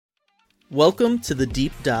Welcome to the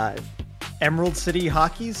Deep Dive, Emerald City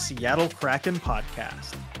Hockey's Seattle Kraken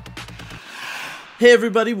podcast. Hey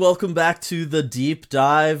everybody, welcome back to the Deep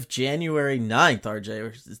Dive. January 9th,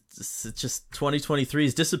 RJ. It's just 2023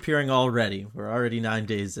 is disappearing already. We're already 9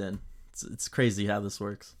 days in. It's crazy how this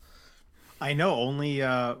works. I know, only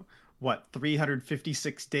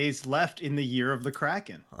 356 days left in the year of the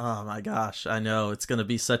Kraken. Oh my gosh, I know. It's going to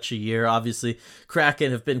be such a year. Obviously,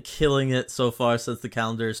 Kraken have been killing it so far since the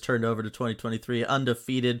calendar has turned over to 2023.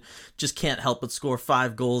 Undefeated, just can't help but score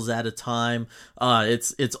 5 goals at a time.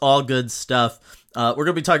 It's all good stuff. We're going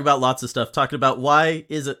to be talking about lots of stuff, talking about why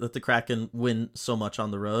is it that the Kraken win so much on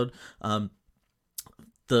the road.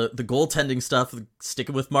 The goaltending stuff,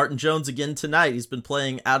 sticking with Martin Jones again tonight. He's been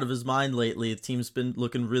playing out of his mind lately. The team's been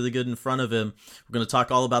looking really good in front of him. We're going to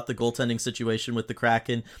talk all about the goaltending situation with the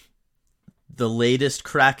Kraken. The latest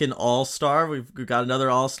Kraken All-Star. We've got another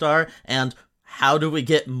All-Star. And how do we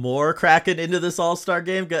get more Kraken into this All-Star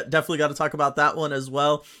game? Definitely got to talk about that one as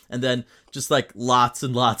well. And then just like lots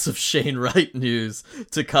and lots of Shane Wright news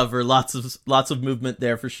to cover. Lots of movement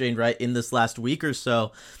there for Shane Wright in this last week or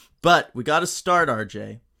so. But we got to start,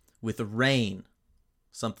 RJ, with rain,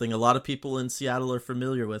 something a lot of people in Seattle are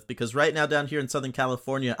familiar with, because right now down here in Southern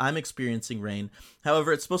California, I'm experiencing rain.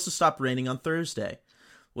 However, it's supposed to stop raining on Thursday.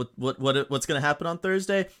 What's going to happen on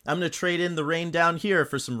Thursday? I'm going to trade in the rain down here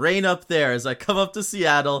for some rain up there as I come up to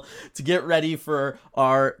Seattle to get ready for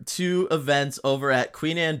our 2 events over at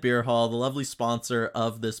Queen Anne Beer Hall, the lovely sponsor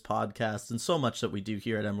of this podcast and so much that we do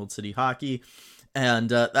here at Emerald City Hockey. And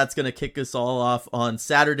that's going to kick us all off on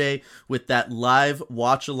Saturday with that live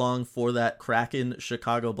watch-along for that Kraken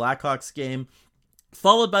Chicago Blackhawks game,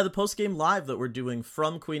 followed by the post-game live that we're doing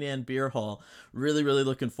from Queen Anne Beer Hall. Really, really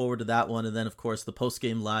looking forward to that one. And then, of course, the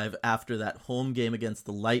post-game live after that home game against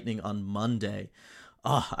the Lightning on Monday.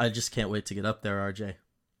 Oh, I just can't wait to get up there, RJ.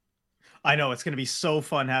 I know, it's going to be so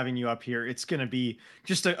fun having you up here. It's going to be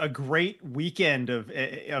just a great weekend of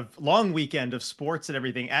long weekend of sports and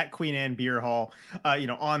everything at Queen Anne Beer Hall.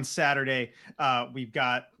 On Saturday, we've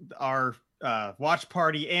got our watch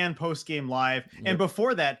party and post game live. Yep. And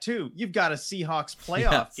before that too, you've got a Seahawks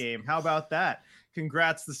playoff game. How about that?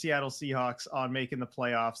 Congrats to the Seattle Seahawks on making the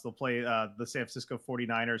playoffs. They'll play the San Francisco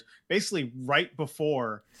 49ers basically right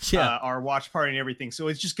before our watch party and everything. So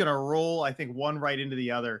it's just going to roll, I think, one right into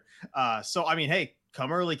the other. So, I mean, hey,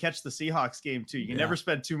 come early, catch the Seahawks game too. You can never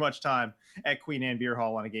spend too much time at Queen Anne Beer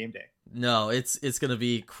Hall on a game day. No, it's going to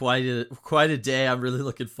be quite a day. I'm really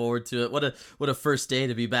looking forward to it. What a first day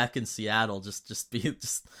to be back in Seattle. Just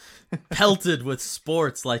pelted with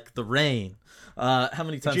sports like the rain. How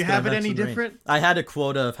many times did you have it any different? Rain? I had a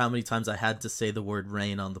quota of how many times I had to say the word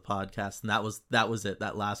rain on the podcast, and that was it.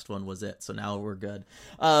 That last one was it. So now we're good.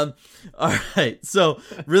 All right. So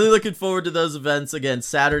really looking forward to those events again.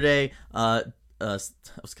 Saturday. I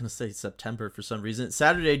was going to say September for some reason.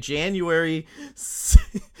 Saturday, January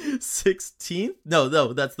 16th?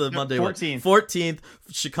 No, that's the Monday 14th. 14th,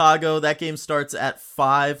 Chicago. That game starts at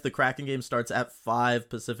 5. The Kraken game starts at 5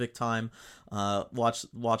 Pacific time.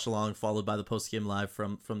 Watch along, followed by the post-game live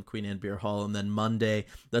from Queen Anne Beer Hall. And then Monday,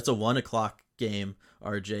 that's a 1 o'clock game,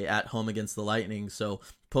 RJ, at home against the Lightning. So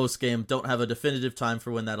post-game, don't have a definitive time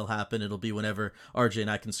for when that'll happen. It'll be whenever RJ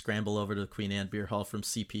and I can scramble over to the Queen Anne Beer Hall from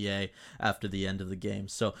CPA after the end of the game.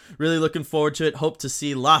 So really looking forward to it. Hope to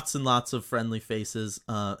see lots and lots of friendly faces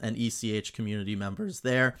and ECH community members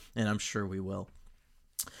there, and I'm sure we will.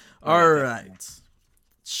 All right.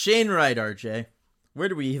 Shane Wright, RJ. Where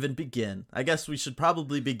do we even begin? I guess we should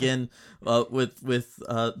probably begin with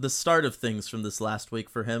the start of things from this last week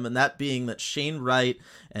for him, and that being that Shane Wright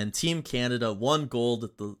and Team Canada won gold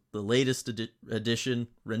at the latest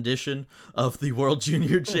rendition of the World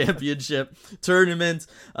Junior Championship tournament.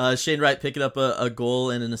 Shane Wright picking up a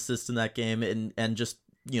goal and an assist in that game, and just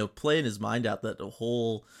playing his mind out that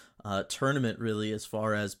whole tournament, really, as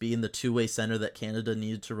far as being the two-way center that Canada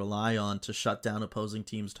needed to rely on to shut down opposing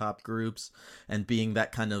teams' top groups, and being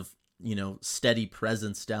that kind of steady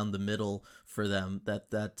presence down the middle for them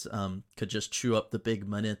that could just chew up the big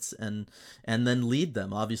minutes and then lead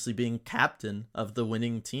them, obviously being captain of the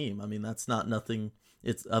winning team. I mean, that's not nothing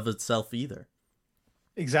it's of itself either.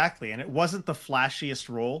 Exactly. And it wasn't the flashiest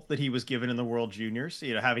role that he was given in the World Juniors,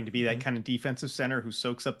 having to be that kind of defensive center who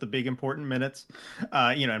soaks up the big important minutes,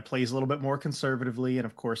 and plays a little bit more conservatively. And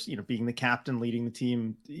of course, being the captain, leading the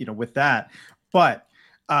team, with that. But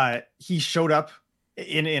he showed up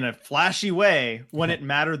in a flashy way when it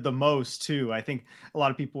mattered the most too. I think a lot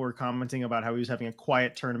of people were commenting about how he was having a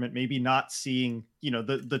quiet tournament, maybe not seeing,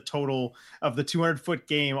 the total of the 200-foot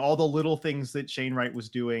game, all the little things that Shane Wright was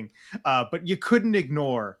doing. But you couldn't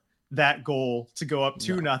ignore that goal to go up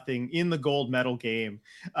No. 2-0 in the gold medal game,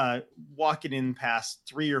 walking in past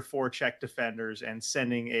 3 or 4 Czech defenders and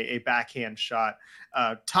sending a backhand shot,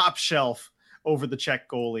 top shelf over the Czech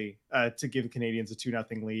goalie to give Canadians a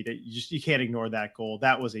 2-0 lead. You can't ignore that goal.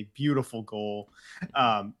 That was a beautiful goal.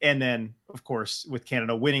 And then, of course, with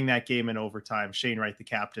Canada winning that game in overtime, Shane Wright, the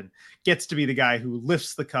captain, gets to be the guy who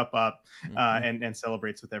lifts the cup up and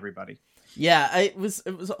celebrates with everybody. Yeah, it was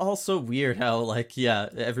also weird how, like, yeah,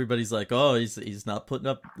 everybody's like, oh, he's not putting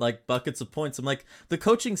up like buckets of points. I'm like, the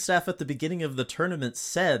coaching staff at the beginning of the tournament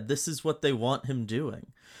said this is what they want him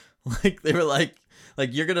doing. Like, they were like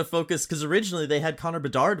you're gonna focus, because originally they had Connor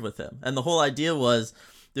Bedard with him, and the whole idea was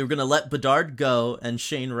they were gonna let Bedard go, and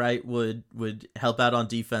Shane Wright would help out on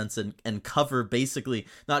defense and cover basically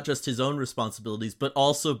not just his own responsibilities but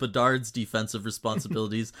also Bedard's defensive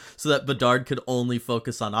responsibilities, so that Bedard could only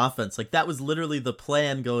focus on offense. Like, that was literally the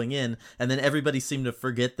plan going in, and then everybody seemed to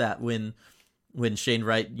forget that when Shane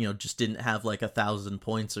Wright, just didn't have like 1,000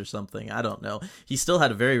 points or something. I don't know. He still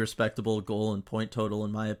had a very respectable goal and point total,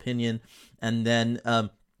 in my opinion. And then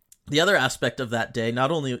the other aspect of that day, not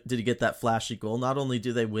only did he get that flashy goal, not only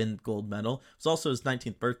do they win gold medal, it was also his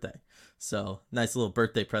 19th birthday. So nice little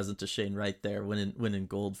birthday present to Shane Wright there, winning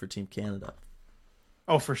gold for Team Canada.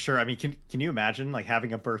 Oh, for sure. I mean, can you imagine like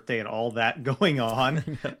having a birthday and all that going on?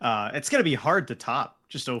 It's going to be hard to top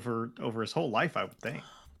just over his whole life, I would think.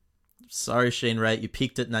 Sorry, Shane Wright, you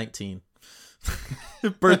peaked at 19.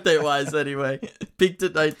 Birthday wise, anyway, peaked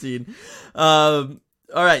at 19. All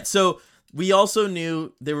right, so we also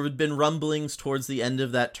knew there had been rumblings towards the end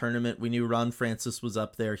of that tournament. We knew Ron Francis was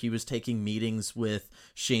up there. He was taking meetings with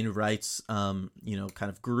Shane Wright's, kind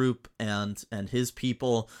of group and his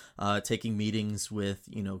people, taking meetings with,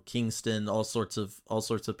 Kingston, all sorts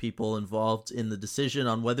of people involved in the decision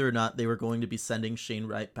on whether or not they were going to be sending Shane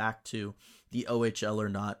Wright back to the OHL or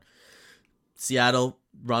not. Seattle,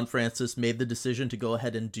 Ron Francis made the decision to go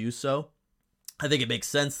ahead and do so. I think it makes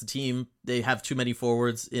sense. The team, they have too many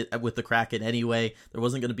forwards with the Kraken anyway. There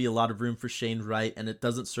wasn't going to be a lot of room for Shane Wright, and it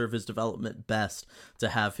doesn't serve his development best to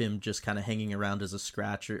have him just kind of hanging around as a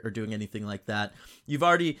scratch or doing anything like that. You've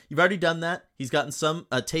already done that. He's gotten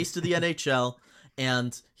a taste of the NHL,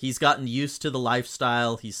 and he's gotten used to the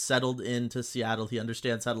lifestyle. He's settled into Seattle. He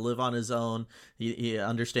understands how to live on his own. He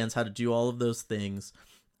understands how to do all of those things.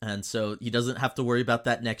 And so he doesn't have to worry about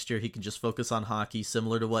that next year. He can just focus on hockey,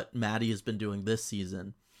 similar to what Matty has been doing this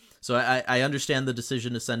season. So I understand the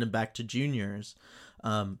decision to send him back to juniors.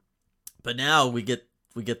 But now we get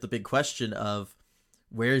the big question of,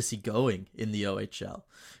 where is he going in the OHL?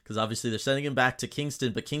 Because obviously they're sending him back to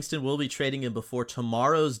Kingston, but Kingston will be trading him before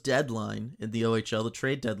tomorrow's deadline in the OHL, the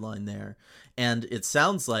trade deadline there. And it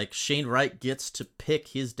sounds like Shane Wright gets to pick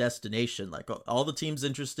his destination. Like, all the teams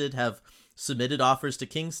interested have submitted offers to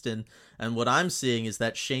Kingston, and what I'm seeing is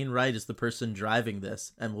that Shane Wright is the person driving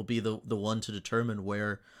this and will be the one to determine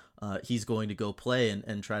where he's going to go play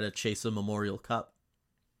and try to chase a Memorial Cup.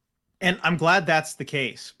 And I'm glad that's the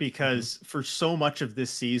case, because for so much of this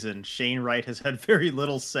season, Shane Wright has had very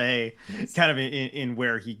little say kind of in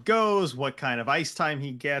where he goes, what kind of ice time he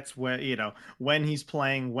gets, when he's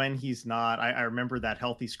playing, when he's not. I remember that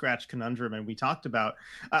healthy scratch conundrum, and we talked about,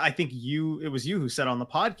 I think it was you who said on the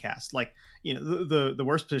podcast, like, the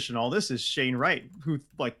worst position in all this is Shane Wright, who,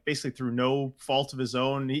 like, basically through no fault of his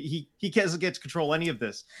own, he doesn't get to control any of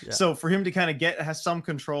this. Yeah. So for him to kind of has some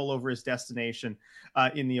control over his destination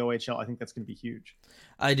in the OHL, I think that's going to be huge.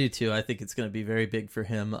 I do too. I think it's going to be very big for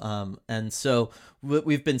him. And so what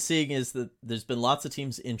we've been seeing is that there's been lots of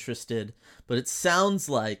teams interested, but it sounds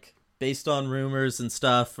like, based on rumors and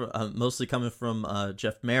stuff, mostly coming from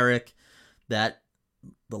Jeff Merrick, that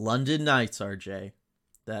the London Knights, RJ,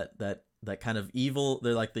 that kind of evil,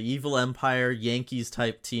 they're like the evil empire Yankees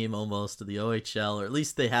type team almost of the OHL, or at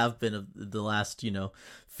least they have been of the last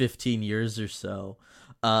 15 years or so.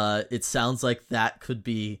 It sounds like that could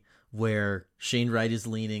be where Shane Wright is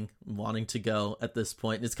leaning, wanting to go at this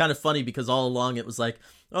point. And it's kind of funny because all along it was like,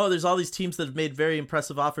 oh, there's all these teams that have made very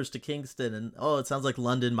impressive offers to Kingston, and oh, it sounds like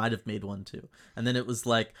London might have made one too. And then it was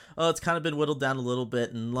like, oh, it's kind of been whittled down a little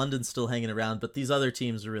bit, and London's still hanging around, but these other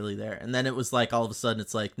teams are really there. And then it was like, all of a sudden,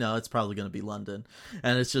 it's like, no, it's probably going to be London.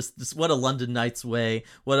 And it's just what a London Knights way,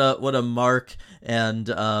 what a Mark and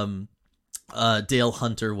Dale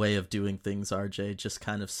Hunter way of doing things, RJ. Just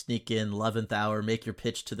kind of sneak in 11th hour, make your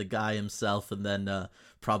pitch to the guy himself, and then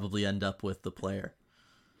probably end up with the player.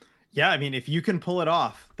 Yeah, I mean, if you can pull it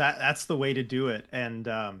off, that's the way to do it. And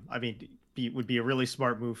I mean, would be a really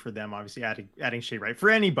smart move for them. Obviously, adding Shea Wright for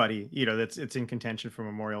anybody, it's in contention for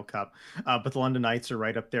Memorial Cup. But the London Knights are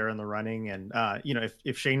right up there in the running, and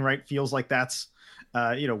if Shane Wright feels like that's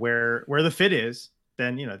where the fit is,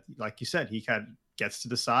 then like you said, he gets to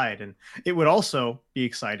decide. And it would also be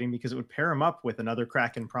exciting because it would pair him up with another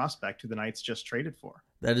Kraken prospect who the Knights just traded for.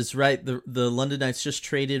 That is right. The London Knights just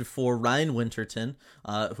traded for Ryan Winterton,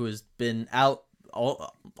 who has been out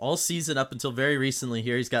all season up until very recently.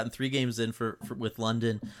 Here he's gotten 3 games in for with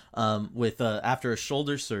London after a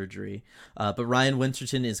shoulder surgery, but Ryan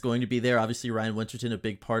Winterton is going to be there. Obviously Ryan Winterton, a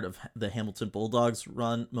big part of the Hamilton Bulldogs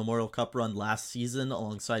Memorial Cup run last season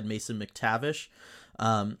alongside Mason McTavish,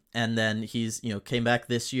 and then he's came back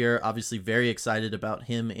this year. Obviously very excited about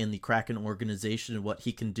him in the Kraken organization and what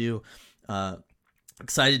he can do.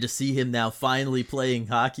 Excited to see him now finally playing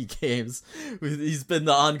hockey games. He's been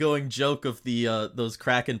the ongoing joke of the those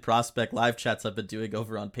Kraken prospect live chats I've been doing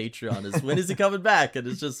over on Patreon is, when is he coming back? And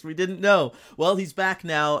it's just, we didn't know. Well, he's back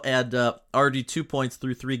now, and already 2 points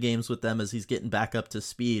through 3 games with them as he's getting back up to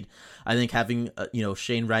speed. I think having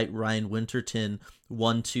Shane Wright, Ryan Winterton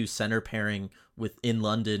 1-2 center pairing within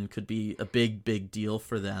London could be a big deal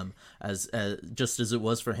for them, as just as it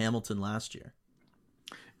was for Hamilton last year.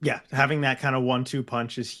 Yeah, having that kind of 1-2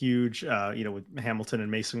 punch is huge, with Hamilton and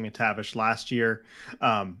Mason McTavish last year.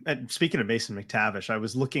 And speaking of Mason McTavish, I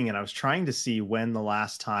was looking and I was trying to see when the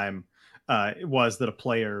last time it was that a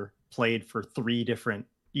player played for 3 different,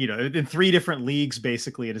 in 3 different leagues,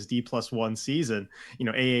 basically at his D+1 season, AHL,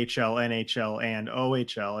 NHL, and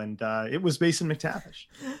OHL. And it was Mason McTavish.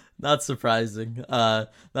 Not surprising.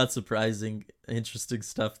 Interesting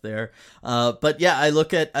stuff there. But yeah, I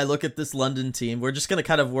look at this London team. We're just going to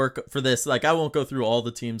kind of work for this. Like, I won't go through all the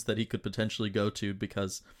teams that he could potentially go to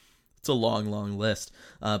because it's a long list.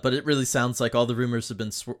 But it really sounds like all the rumors have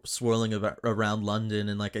been swirling around London.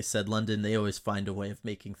 And like I said, London, they always find a way of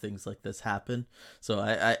making things like this happen. So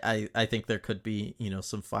I think there could be,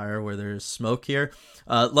 some fire where there's smoke here.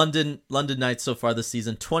 London Knights so far this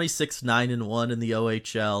season, 26-9-1 in the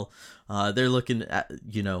OHL. They're looking at,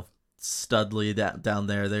 Studley down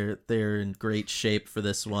there. They're in great shape for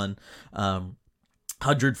this one.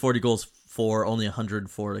 140 goals for, only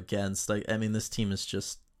 104 against. This team is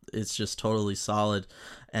just totally solid.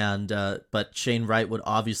 And but Shane Wright would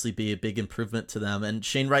obviously be a big improvement to them. And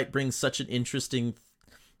Shane Wright brings such an interesting,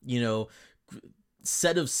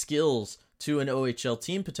 set of skills to an OHL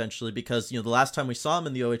team potentially, because the last time we saw him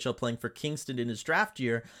in the OHL playing for Kingston in his draft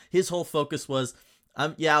year, his whole focus was,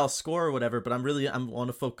 I'll score or whatever, but I want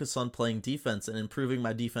to focus on playing defense and improving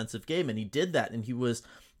my defensive game. And he did that. And he was,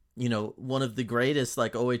 one of the greatest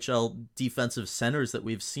OHL defensive centers that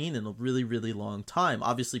we've seen in a really long time.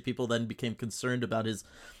 Obviously people then became concerned about his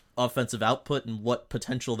offensive output and what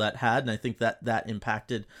potential that had. And I think that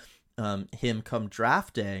impacted him come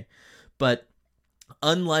draft day. But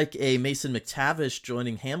unlike a Mason McTavish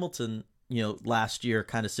joining Hamilton, last year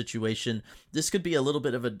kind of situation, this could be a little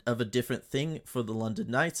bit of a different thing for the London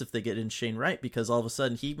Knights if they get in Shane Wright, because all of a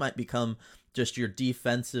sudden he might become just your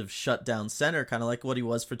defensive shutdown center, kind of like what he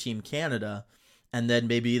was for Team Canada. And then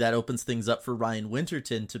maybe that opens things up for Ryan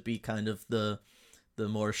Winterton to be kind of the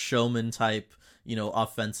more showman type,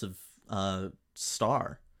 offensive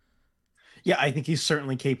star. Yeah, I think he's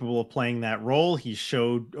certainly capable of playing that role. He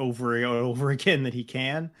showed over and over again that he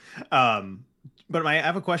can. But I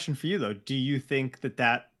have a question for you, though. Do you think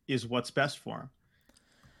that is what's best for him?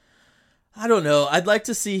 I don't know. I'd like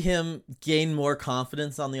to see him gain more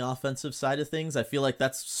confidence on the offensive side of things. I feel like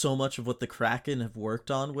that's so much of what the Kraken have worked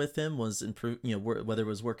on with him, was improve, whether it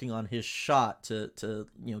was working on his shot to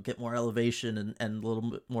get more elevation and a little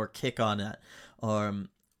bit more kick on it.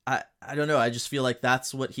 I don't know. I just feel like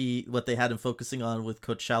that's what they had him focusing on with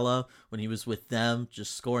Coachella when he was with them,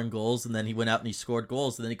 just scoring goals. And then he went out and he scored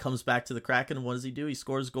goals. And then he comes back to the Kraken, and what does he do? He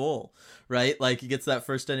scores goal, right? Like, he gets that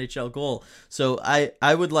first NHL goal. So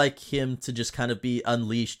I would like him to just kind of be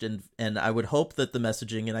unleashed. And I would hope that the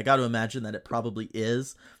messaging, and I got to imagine that it probably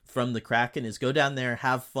is from the Kraken, is go down there,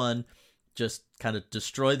 have fun, just kind of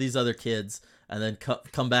destroy these other kids, and then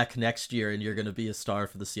come back next year and you're going to be a star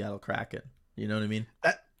for the Seattle Kraken. You know what I mean?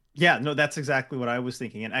 Yeah, no, that's exactly what I was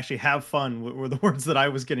thinking. And actually, have fun were the words that I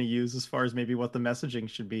was going to use as far as maybe what the messaging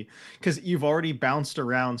should be, because you've already bounced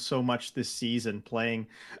around so much this season playing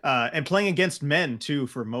against men too,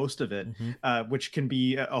 for most of it, which can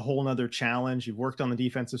be a whole nother challenge. You've worked on the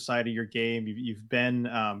defensive side of your game. You've been,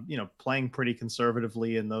 playing pretty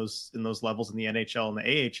conservatively in those levels in the NHL and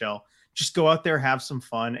the AHL. Just go out there, have some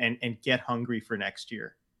fun, and get hungry for next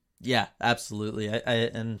year. Yeah, absolutely.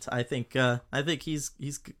 I think he's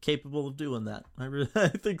capable of doing that. I really I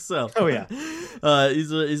think so. Oh yeah.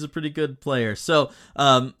 He's a pretty good player. So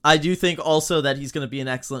I do think also that he's going to be in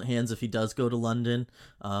excellent hands if he does go to London.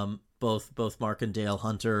 Both Mark and Dale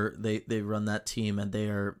Hunter, they run that team, and they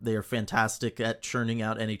are fantastic at churning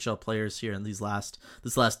out NHL players here in this last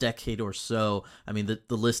decade or so. I mean,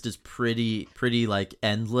 the list is pretty like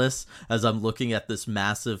endless as I'm looking at this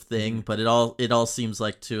massive thing, but it all seems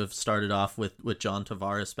like to have started off with John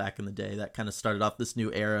Tavares back in the day. That kind of started off this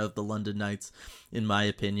new era of the London Knights, in my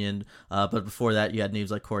opinion. But before that, you had names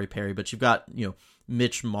like Corey Perry, but you've got,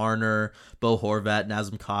 Mitch Marner, Bo Horvat,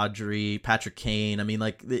 Nazem Kadri, Patrick Kane. I mean,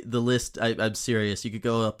 like the list, I'm serious. You could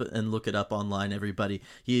go up and look it up online, everybody.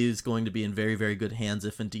 He is going to be in very, very good hands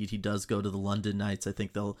if indeed he does go to the London Knights. I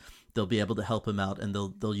think they'll be able to help him out, and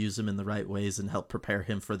they'll use him in the right ways and help prepare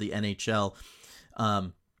him for the NHL.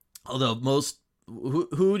 Although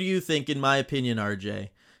who do you think, in my opinion, RJ,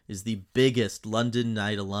 is the biggest London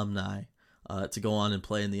Knight alumni to go on and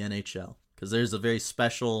play in the NHL? Because there's a very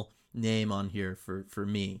special name on here for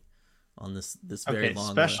me on this very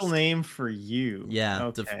long special list. Name for you. Yeah,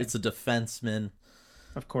 okay. It's a defenseman.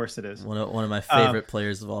 Of course it is. One of my favorite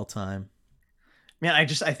players of all time. Man, I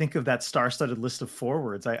think of that star-studded list of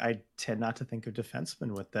forwards. I tend not to think of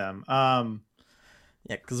defensemen with them.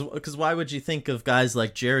 Yeah, because why would you think of guys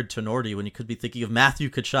like Jared Tenorti when you could be thinking of Matthew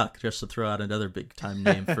Tkachuk, just to throw out another big-time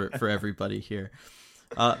name for everybody here?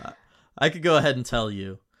 I could go ahead and tell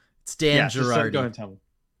you. It's Dan Girardi. Go ahead and tell me.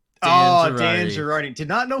 Dan Dan Girardi. Did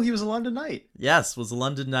not know he was a London Knight. Yes, was a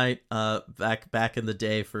London Knight back in the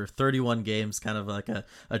day for 31 games, kind of like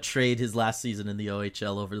a trade his last season in the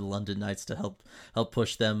OHL over the London Knights to help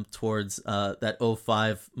push them towards that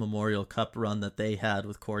 05 Memorial Cup run that they had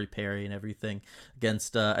with Corey Perry and everything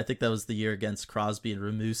against, I think that was the year against Crosby and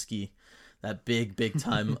Rimouski. That big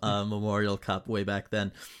time Memorial Cup way back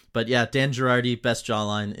then. But yeah, Dan Girardi, best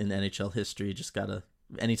jawline in NHL history. Just gotta,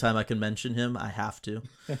 anytime I can mention him, I have to.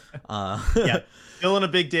 Yeah, Dylan, a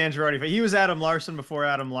big Dan Girardi fan. He was Adam Larson before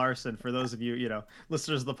Adam Larson. For those of you,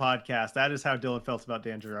 listeners of the podcast, that is how Dylan felt about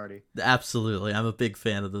Dan Girardi. Absolutely, I'm a big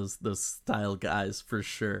fan of those style guys for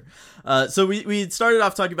sure. So we started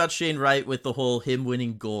off talking about Shane Wright with the whole him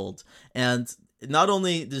winning gold, and not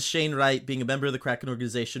only does Shane Wright, being a member of the Kraken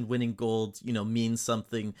organization, winning gold, mean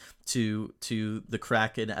something to the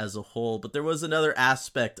Kraken as a whole, but there was another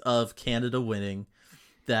aspect of Canada winning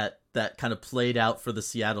that kind of played out for the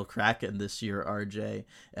Seattle Kraken this year, RJ.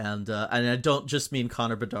 And I don't just mean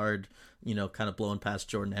Connor Bedard, kind of blowing past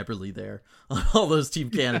Jordan Eberle there on all those Team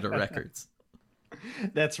Canada records.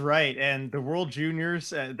 That's right. And the World Juniors,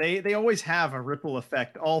 they always have a ripple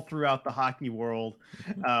effect all throughout the hockey world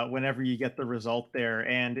whenever you get the result there.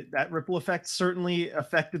 And that ripple effect certainly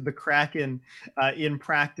affected the Kraken in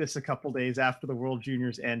practice a couple days after the World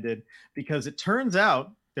Juniors ended, because it turns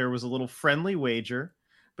out there was a little friendly wager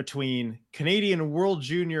between Canadian World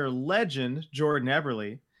Junior legend Jordan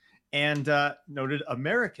Eberle and noted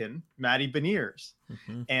American Matty Beniers.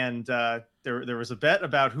 Mm-hmm. And there was a bet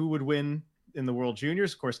about who would win in the World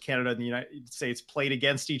Juniors. Of course, Canada and the United States played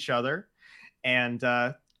against each other, and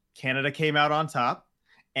Canada came out on top.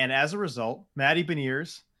 And as a result, Matty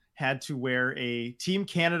Beniers had to wear a Team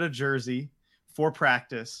Canada jersey for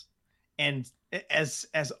practice. And as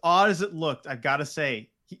odd as it looked, I've got to say,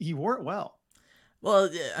 he wore it well.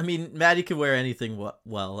 Well, I mean, Matty can wear anything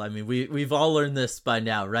well. I mean, we've all learned this by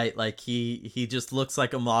now, right? Like he just looks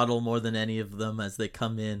like a model more than any of them as they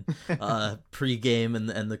come in pre-game,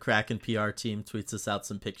 and the Kraken PR team tweets us out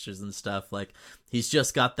some pictures and stuff. Like he's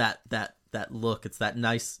just got that look. It's that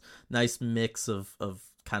nice mix of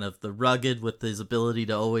kind of the rugged with his ability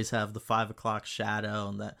to always have the 5 o'clock shadow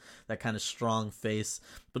and that kind of strong face,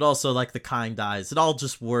 but also like the kind eyes. It all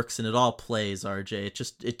just works and it all plays, RJ.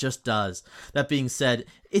 It just does. That being said,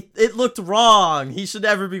 it looked wrong. He should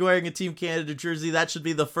never be wearing a Team Canada jersey. That should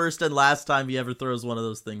be the first and last time he ever throws one of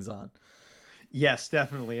those things on. Yes,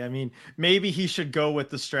 definitely. I mean, maybe he should go with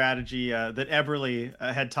the strategy that Eberle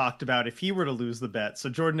had talked about if he were to lose the bet. So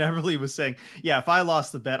Jordan Eberle was saying, yeah, if I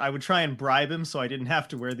lost the bet, I would try and bribe him so I didn't have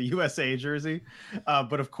to wear the USA jersey.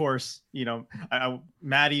 But of course,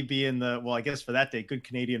 Matty being I guess for that day, good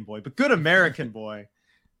Canadian boy, but good American boy,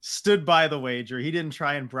 stood by the wager. He didn't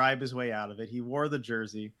try and bribe his way out of it. He wore the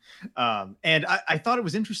jersey. And I thought it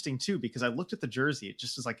was interesting too, because I looked at the jersey. It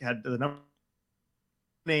just was like, had the number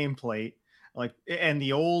nameplate, like, and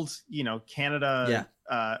the old, Canada,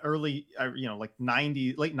 early, like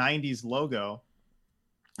late 90s logo.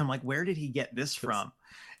 I'm like, where did he get this from?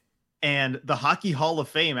 And the Hockey Hall of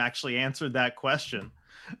Fame actually answered that question.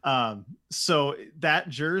 So that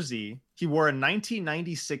jersey, he wore a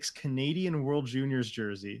 1996 Canadian World Juniors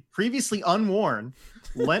jersey, previously unworn,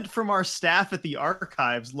 lent from our staff at the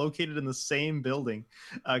archives located in the same building,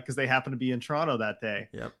 because they happened to be in Toronto that day.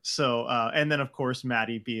 Yep. So, and then of course,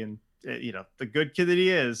 Matty, being the good kid that he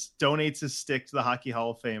is, donates his stick to the Hockey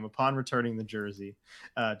Hall of Fame upon returning the jersey,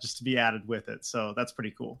 just to be added with it. So that's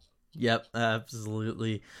pretty cool. Yep,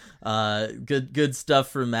 absolutely. Good stuff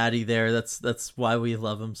for Matty there. That's why we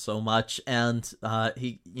love him so much. And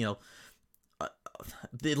he,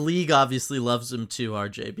 the league obviously loves him too,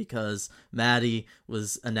 RJ, because Matty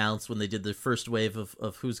was announced when they did the first wave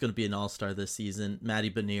of who's going to be an All-Star this season.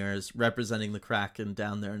 Matty Beniers representing the Kraken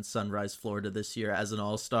down there in Sunrise, Florida this year as an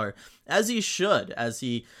All-Star, as he should, as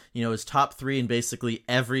he, is top 3 in basically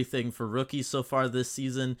everything for rookies so far this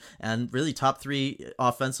season, and really top 3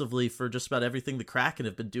 offensively for just about everything the Kraken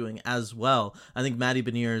have been doing as well. I think Matty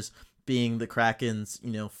Beniers, being the Kraken's,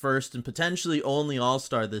 first and potentially only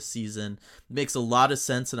All-Star this season, makes a lot of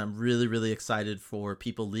sense, and I'm really, really excited for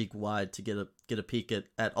people league-wide to get a peek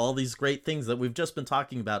at all these great things that we've just been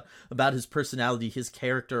talking about his personality, his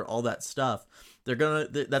character, all that stuff.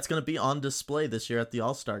 That's gonna be on display this year at the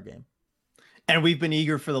All-Star game. And we've been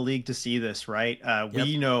eager for the league to see this, right? Yep.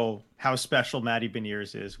 We know how special Matty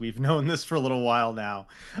Beniers is. We've known this for a little while now.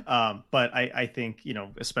 But I think,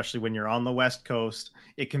 especially when you're on the West Coast,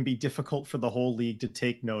 it can be difficult for the whole league to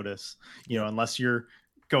take notice, unless you're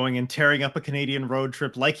going and tearing up a Canadian road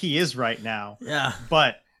trip like he is right now. Yeah.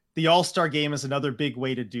 But the All-Star game is another big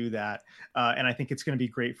way to do that. And I think it's going to be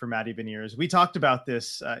great for Matty Beniers. We talked about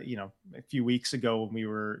this, a few weeks ago when we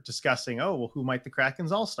were discussing, who might the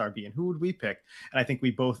Kraken's All-Star be and who would we pick? And I think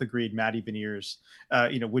we both agreed Matty Beniers,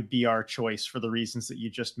 would be our choice for the reasons that you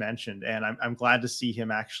just mentioned. And I'm glad to see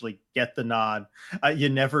him actually get the nod. You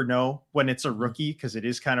never know when it's a rookie, because it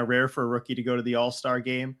is kind of rare for a rookie to go to the All-Star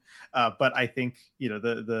game. But I think,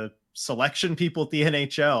 the selection people at the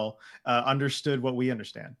NHL understood what we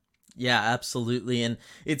understand. Yeah, absolutely. And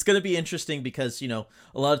it's going to be interesting because, a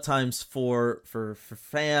lot of times for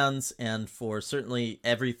fans and for certainly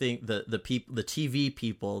everything, the TV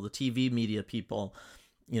people, the TV media people,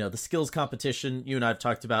 the skills competition, you and I have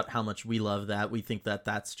talked about how much we love that. We think that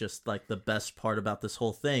that's just like the best part about this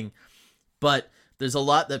whole thing. But there's a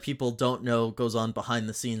lot that people don't know goes on behind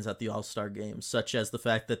the scenes at the All-Star Games, such as the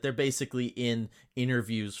fact that they're basically in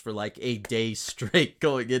interviews for like a day straight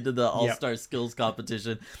going into the All-Star skills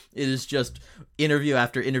competition. It is just interview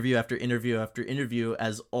after interview after interview after interview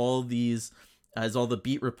as all the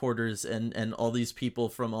beat reporters and all these people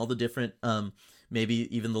from all the different,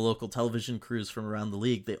 maybe even the local television crews from around the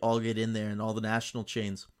league, they all get in there, and all the national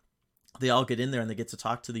chains, they all get in there and they get to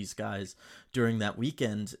talk to these guys during that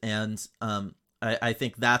weekend. And, I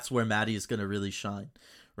think that's where Matty is going to really shine,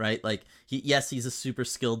 right? Like, he's a super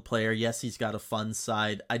skilled player. Yes, he's got a fun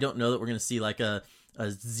side. I don't know that we're going to see like a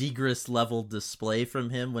Zegras level display from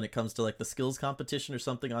him when it comes to like the skills competition or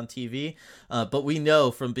something on TV. But we know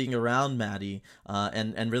from being around Matty,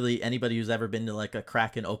 and really anybody who's ever been to like a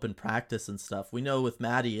Kraken open practice and stuff, we know with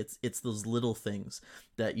Matty, it's those little things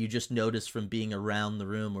that you just notice from being around the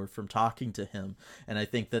room or from talking to him. And I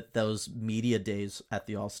think that those media days at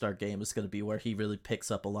the All-Star game is going to be where he really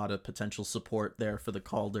picks up a lot of potential support there for the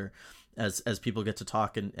Calder, as people get to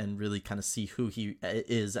talk and really kind of see who he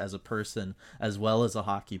is as a person as well as a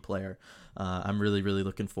hockey player. I'm really, really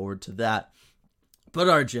looking forward to that. But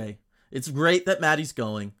RJ, it's great that Matty's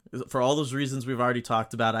going for all those reasons we've already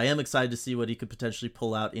talked about. I am excited to see what he could potentially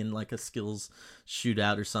pull out in like a skills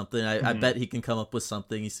shootout or something. I bet he can come up with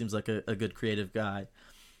something. He seems like a good creative guy.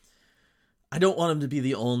 I don't want him to be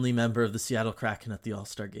the only member of the Seattle Kraken at the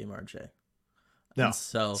All-Star game, RJ. No,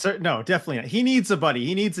 no, definitely not. He needs a buddy.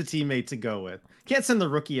 He needs a teammate to go with. Can't send the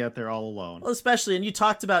rookie out there all alone. Well, especially, and you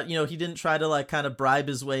talked about, he didn't try to like kind of bribe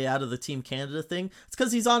his way out of the Team Canada thing. It's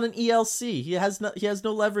because he's on an ELC. He has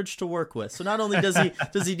no leverage to work with. So not only does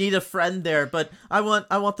he need a friend there, but I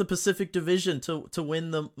want the Pacific Division to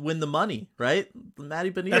win the money, right?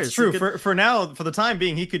 Matty Beniers. That's true. For now, for the time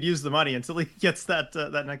being, he could use the money until he gets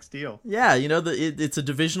that next deal. Yeah, it's a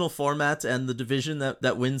divisional format, and the division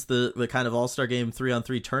that wins the kind of All-Star game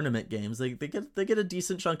 3-on-3 tournament games, they get a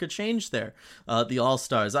decent chunk of change there. The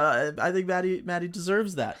All-Stars. I think Matty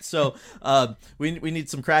deserves that. So we need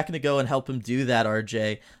some Kraken to go and help him do that,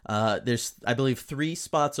 RJ. There's, I believe, 3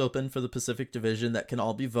 spots open for the Pacific Division that can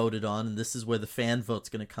all be voted on, and this is where the fan vote's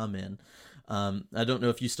going to come in. I don't know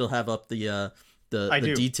if you still have up the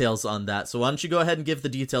details on that. So why don't you go ahead and give the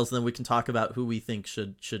details, and then we can talk about who we think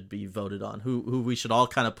should be voted on, who we should all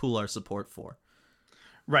kind of pool our support for.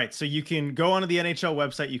 Right. So you can go onto the NHL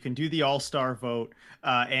website, you can do the All-Star vote,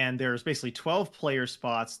 and there's basically 12 player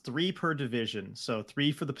spots, 3 per division. So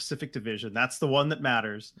 3 for the Pacific Division. That's the one that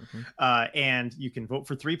matters. Mm-hmm. And you can vote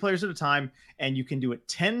for 3 players at a time, and you can do it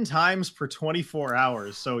 10 times per 24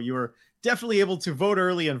 hours. So you're definitely able to vote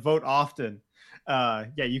early and vote often. Yeah,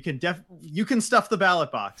 you can stuff the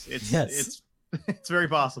ballot box. It's very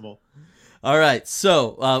possible. All right,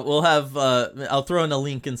 so we'll have I'll throw in a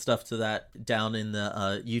link and stuff to that down in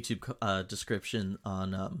the YouTube description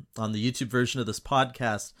on the YouTube version of this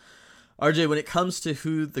podcast. RJ, when it comes to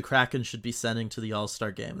who the Kraken should be sending to the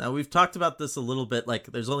All-Star game, now we've talked about this a little bit. Like,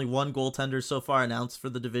 there's only one goaltender so far announced for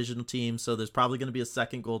the divisional team, so there's probably going to be a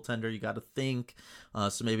second goaltender. You got to think,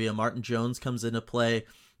 so maybe a Martin Jones comes into play.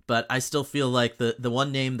 But I still feel like the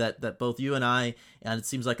one name that both you and I, and it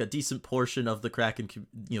seems like a decent portion of the Kraken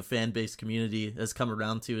fan base community has come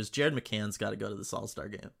around to, is Jared McCann's got to go to this All-Star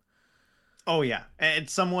game. Oh yeah, and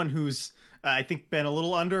somone who's I think been a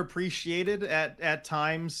little underappreciated at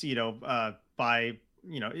times, by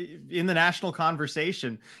in the national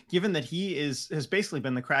conversation, given that he has basically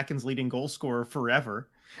been the Kraken's leading goal scorer forever.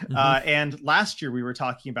 Mm-hmm. And last year we were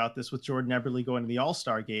talking about this with Jordan Eberle going to the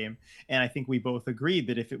All-Star game. And I think we both agreed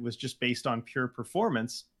that if it was just based on pure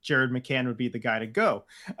performance, Jared McCann would be the guy to go.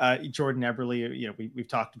 Jordan Eberle, we've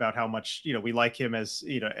talked about how much, we like him as,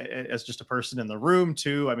 as just a person in the room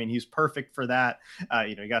too. I mean, he's perfect for that.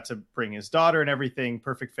 He got to bring his daughter and everything.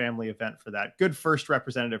 Perfect family event for that. Good first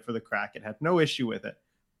representative for the Kraken. Had no issue with it.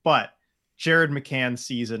 But Jared McCann's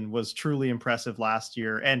season was truly impressive last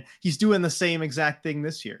year, and he's doing the same exact thing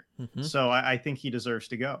this year. Mm-hmm. So I think he deserves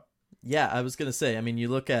to go. Yeah, I was going to say, I mean, you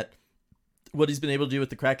look at what he's been able to do with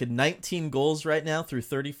the Kraken, 19 goals right now through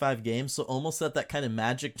 35 games, so almost at that kind of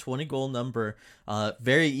magic 20-goal number.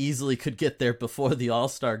 Very easily could get there before the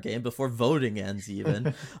All-Star game, before voting ends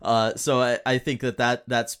even. So I think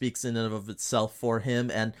that speaks in and of itself for him.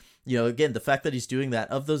 And, again, the fact that he's doing that,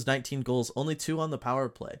 of those 19 goals, only 2 on the power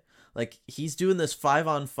play. Like, he's doing this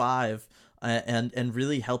 5-on-5 and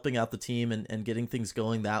really helping out the team and getting things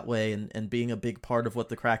going that way and being a big part of what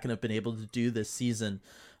the Kraken have been able to do this season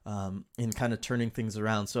in kind of turning things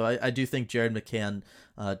around. So I do think Jared McCann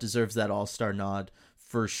deserves that All-Star nod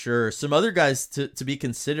for sure. Some other guys to be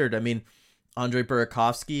considered. I mean, Andrei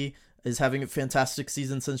Burakovsky is having a fantastic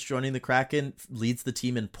season since joining the Kraken, leads the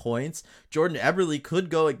team in points. Jordan Eberle could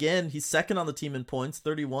go again. He's second on the team in points,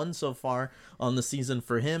 31 so far on the season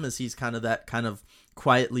for him, as he's kind of that kind of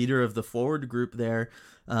quiet leader of the forward group there.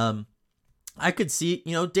 I could see,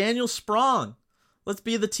 Daniel Sprong. Let's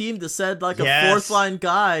be the team that said like a fourth line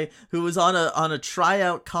guy who was on a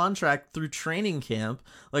tryout contract through training camp.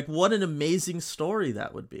 Like, what an amazing story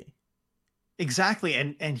that would be. Exactly.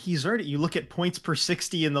 And he's already, you look at points per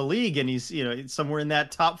 60 in the league, and he's, somewhere in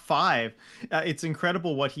that top 5. It's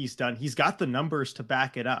incredible what he's done. He's got the numbers to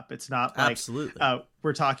back it up. It's not like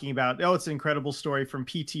we're talking about, it's an incredible story from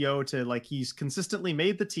PTO to like he's consistently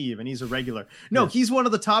made the team and he's a regular. No, he's one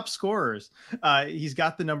of the top scorers. He's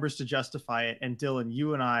got the numbers to justify it. And Dylan,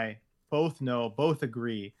 you and I both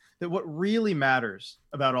agree that what really matters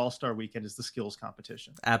about All-Star Weekend is the skills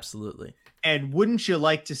competition. Absolutely. And wouldn't you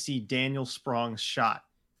like to see Daniel Sprong's shot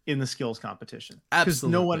in the skills competition?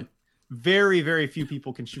 Absolutely. Because very, very few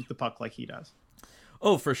people can shoot the puck like he does.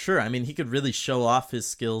 Oh, for sure. I mean, he could really show off his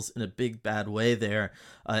skills in a big bad way there,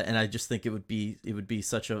 and I just think it would be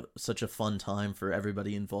such a fun time for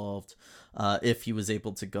everybody involved if he was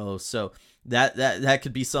able to go. So that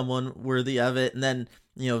could be someone worthy of it. And then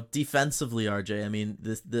defensively, RJ. I mean,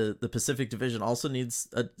 the Pacific Division also needs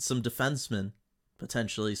some defensemen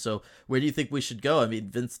potentially. So where do you think we should go? I mean,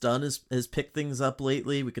 Vince Dunn has picked things up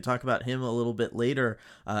lately. We could talk about him a little bit later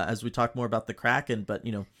as we talk more about the Kraken, but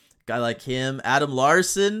guy like him, Adam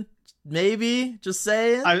Larson, maybe, just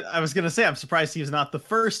saying. I was going to say, I'm surprised he's not the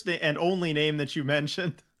first and only name that you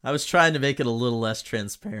mentioned. I was trying to make it a little less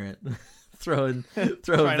transparent. throwing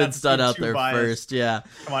Vince Dunn out there first. Yeah.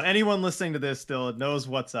 Come on. Anyone listening to this still knows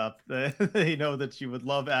what's up. They know that you would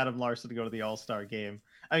love Adam Larson to go to the All-Star game.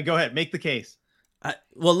 I mean, go ahead. Make the case.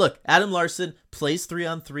 Well, look, Adam Larson plays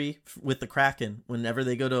 3-on-3 with the Kraken whenever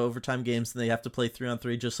they go to overtime games, and they have to play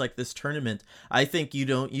 3-on-3 just like this tournament. I think you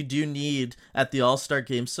do need at the All-Star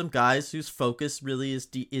game some guys whose focus really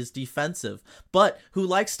is defensive, but who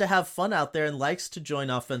likes to have fun out there and likes to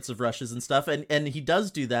join offensive rushes and stuff. And he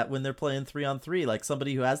does do that when they're playing 3-on-3, like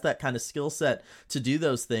somebody who has that kind of skill set to do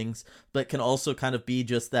those things, but can also kind of be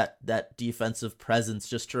just that defensive presence,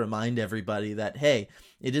 just to remind everybody that, hey,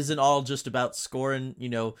 it isn't all just about scoring,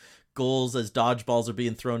 goals as dodgeballs are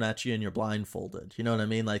being thrown at you and you're blindfolded. You know what I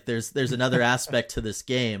mean? Like there's another aspect to this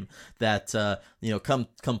game that, come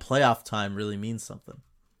playoff time really means something.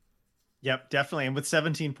 Yep, definitely. And with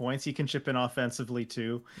 17 points, he can chip in offensively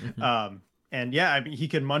too. Mhm. And yeah, I mean, he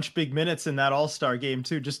can munch big minutes in that All-Star game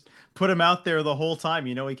too. Just put him out there the whole time.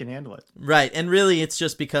 You know he can handle it. Right. And really, it's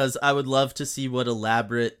just because I would love to see what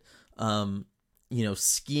elaborate, um,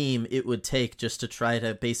 scheme it would take just to try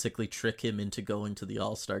to basically trick him into going to the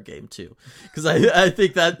All-Star game too. Because I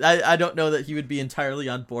think that I don't know that he would be entirely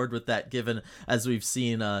on board with that, given as we've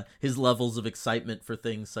seen his levels of excitement for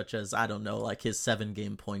things such as, I don't know, like his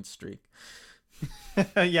 7-game point streak.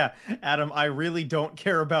 Yeah, Adam, I really don't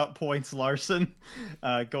care about points, Larson.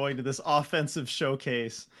 Going to this offensive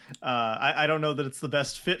showcase, I don't know that it's the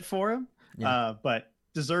best fit for him, Yeah. but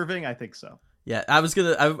deserving, I think so. Yeah,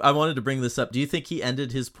 I wanted to bring this up. Do you think he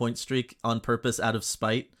ended his point streak on purpose out of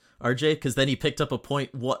spite, RJ? Because then he picked up a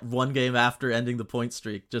point one game after ending the point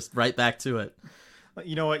streak, just right back to it.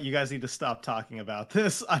 You know what? You guys need to stop talking about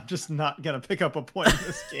this. I'm just not gonna pick up a point in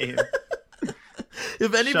this game.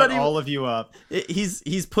 If anybody, Shut all of you up.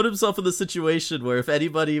 He's put himself in the situation where if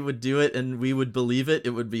anybody would do it and we would believe it,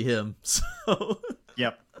 it would be him. So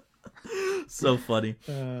Yep. so funny.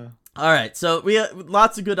 All right, so we have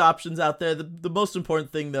lots of good options out there. The most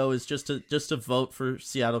important thing though is just to vote for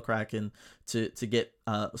Seattle Kraken to get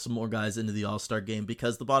some more guys into the All-Star game,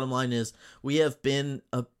 because the bottom line is we've been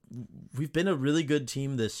a really good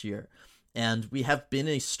team this year, and we have been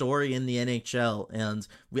a story in the NHL, and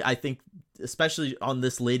I think especially on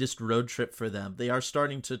this latest road trip for them, they are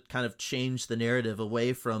starting to kind of change the narrative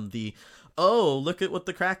away from the, oh, look at what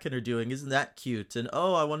the Kraken are doing, isn't that cute? And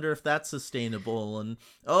oh, I wonder if that's sustainable. And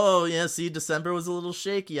oh, yeah, see, December was a little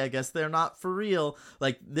shaky. I guess they're not for real.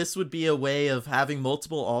 Like, this would be a way of having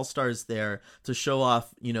multiple All-Stars there to show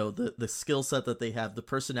off, the skill set that they have, the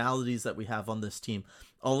personalities that we have on this team,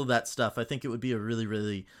 all of that stuff. I think it would be a really,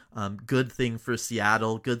 really good thing for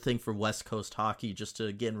Seattle, good thing for West Coast hockey, just to,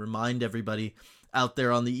 again, remind everybody out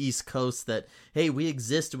there on the East Coast that, hey, we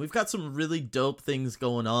exist and we've got some really dope things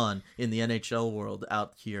going on in the NHL world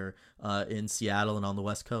out here in Seattle and on the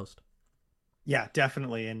West Coast. Yeah,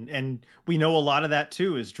 definitely. And we know a lot of that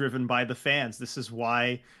too is driven by the fans. This is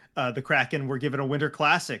why the Kraken were given a Winter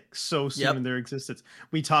Classic so soon in their existence.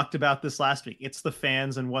 We talked about this last week. It's the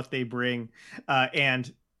fans and what they bring.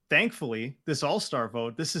 And thankfully, this All-Star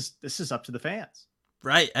vote, this is up to the fans.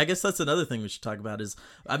 Right. I guess that's another thing we should talk about is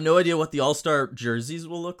I have no idea what the All-Star jerseys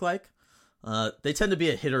will look like. They tend to be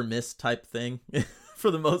a hit or miss type thing for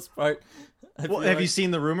the most part. Have you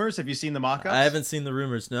seen the rumors? Have you seen the mock-ups? I haven't seen the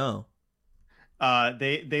rumors, no.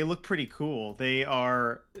 They look pretty cool. They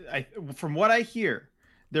are, from what I hear,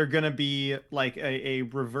 they're going to be like a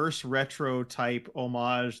reverse retro type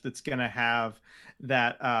homage that's going to have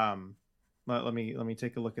that. Let me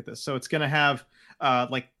take a look at this. So it's going to have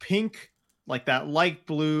like pink, like that light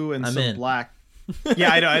blue and some black. Yeah,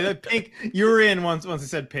 I know. Pink. You were in once I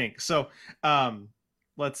said pink. So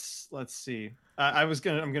let's see. I'm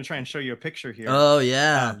gonna try and show you a picture here. Oh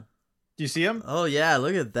yeah. Do you see him? Oh yeah,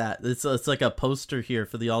 look at that. It's like a poster here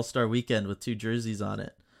for the All-Star weekend with 2 jerseys on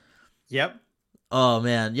it. Yep. Oh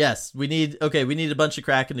man, yes. We need a bunch of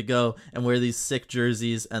Kraken to go and wear these sick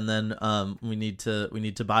jerseys, and then we need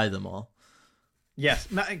to buy them all. Yes,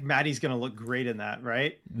 Matty's gonna look great in that,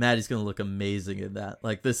 right? Matty's gonna look amazing in that.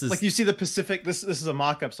 Like, this is like, you see the Pacific. This is a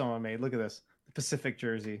mock-up someone made. Look at this, the Pacific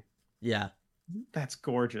jersey. Yeah, that's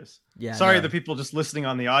gorgeous. Yeah. Sorry, the people just listening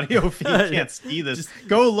on the audio feed can't see this. Just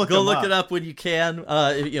go look it up when you can.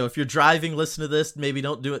 If you're driving, listen to this. Maybe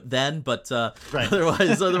don't do it then, but right.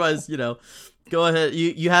 otherwise, go ahead.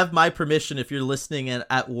 You have my permission if you're listening and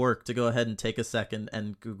at work to go ahead and take a second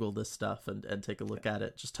and Google this stuff and take a look at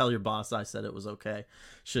it. Just tell your boss I said it was okay.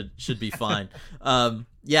 Should be fine.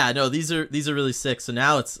 Yeah, no, these are really sick. So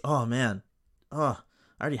now it's, oh man, I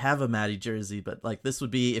already have a Matty jersey, but like, this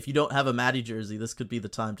would be, if you don't have a Matty jersey, this could be the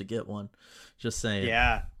time to get one. Just saying.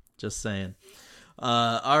 Yeah. Just saying.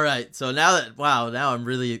 All right. So now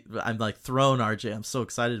I'm like thrown, RJ. I'm so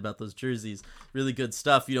excited about those jerseys. Really good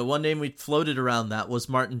stuff. One name we floated around that was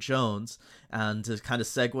Martin Jones. And to kind of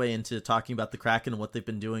segue into talking about the Kraken and what they've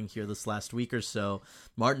been doing here this last week or so,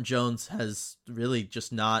 Martin Jones has really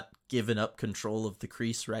just not given up control of the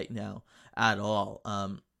crease right now at all.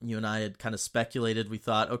 You and I had kind of speculated. We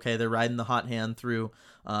thought, okay, they're riding the hot hand through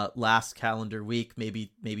last calendar week.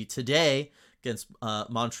 Maybe today against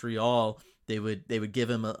Montreal, they would give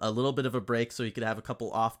him a little bit of a break so he could have a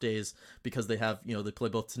couple off days, because they have, they play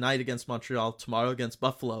both tonight against Montreal, tomorrow against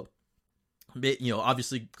Buffalo.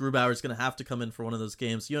 Obviously Grubauer is going to have to come in for one of those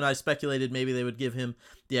games. You and I speculated maybe they would give him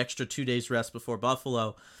the extra 2 days rest before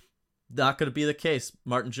Buffalo. Not going to be the case.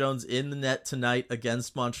 Martin Jones in the net tonight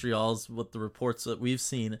against Montreal's with the reports that we've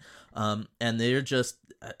seen. And they're just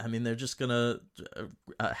going to,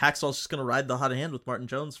 Hackstall's just going to ride the hot hand with Martin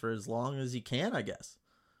Jones for as long as he can, I guess.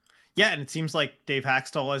 Yeah, and it seems like Dave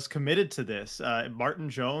Hackstall is committed to this. Martin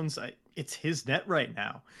Jones, it's his net right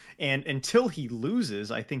now. And until he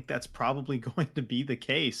loses, I think that's probably going to be the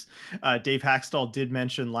case. Dave Hackstall did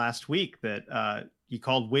mention last week that he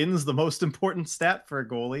called wins the most important stat for a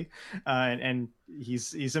goalie, and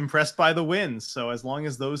he's impressed by the wins. So as long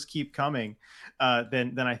as those keep coming,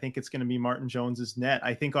 then I think it's going to be Martin Jones's net.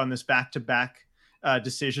 I think on this back-to-back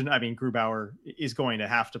decision, I mean, Grubauer is going to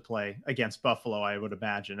have to play against Buffalo, I would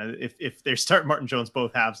imagine. If they start Martin Jones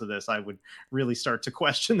both halves of this, I would really start to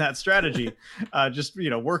question that strategy, just,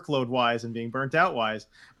 workload wise and being burnt out wise.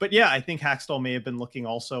 But yeah, I think Hackstall may have been looking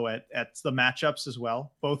also at the matchups as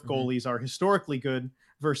well. Both goalies are historically good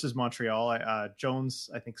versus Montreal.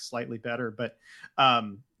 Jones, I think, slightly better, but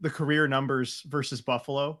the career numbers versus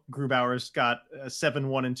Buffalo, Grubauer's got a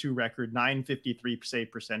 7-1-2 record, .953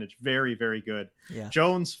 save percentage, very, very good. Yeah.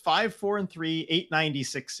 Jones 5-4-3,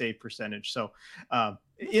 .896 save percentage. So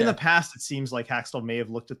in the past, it seems like Hackstall may have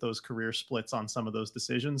looked at those career splits on some of those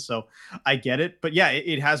decisions. So I get it, but yeah,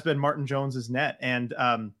 it has been Martin Jones's net, and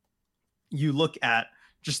you look at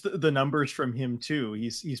just the numbers from him too.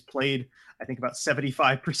 He's played, I think, about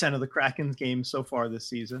 75% of the Kraken's games so far this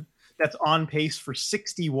season. That's on pace for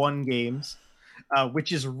 61 games,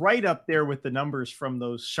 which is right up there with the numbers from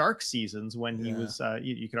those Shark seasons when he was,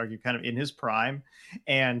 you could argue, kind of in his prime.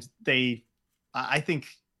 And I think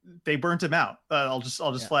they burnt him out. I'll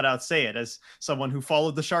just flat out say it, as someone who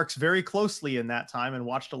followed the Sharks very closely in that time and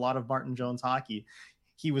watched a lot of Martin Jones hockey.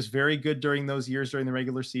 He was very good during those years during the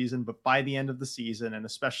regular season, but by the end of the season, and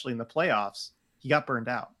especially in the playoffs, he got burned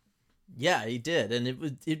out. Yeah, he did.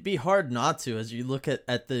 And it'd be hard not to, as you look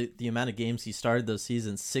at the amount of games he started those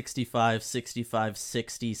seasons, 65, 65,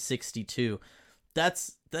 60, 62.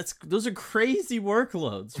 Those are crazy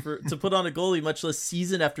workloads to put on a goalie, much less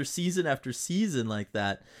season after season after season like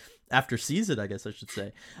that. After season, I guess I should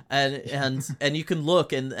say. And you can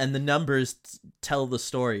look and the numbers tell the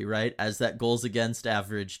story, right? As that goals against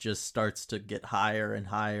average just starts to get higher and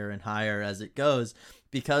higher and higher as it goes,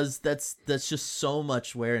 because that's just so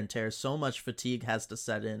much wear and tear, so much fatigue has to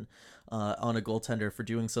set in on a goaltender for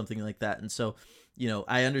doing something like that. And so,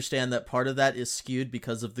 I understand that part of that is skewed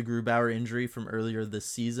because of the Grubauer injury from earlier this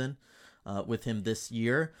season with him this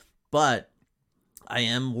year, but I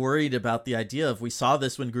am worried about the idea of, we saw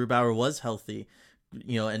this when Grubauer was healthy,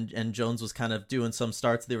 and Jones was kind of doing some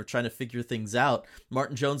starts. They were trying to figure things out.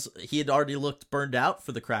 Martin Jones, he had already looked burned out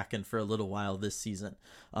for the Kraken for a little while this season,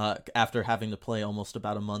 after having to play almost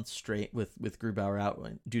about a month straight with Grubauer out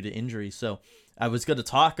due to injury. So I was going to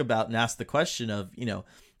talk about and ask the question of,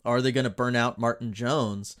 are they going to burn out Martin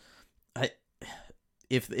Jones?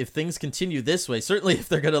 If things continue this way, certainly if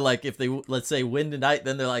they're going to, if they, let's say, win tonight,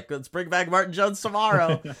 then they're like, let's bring back Martin Jones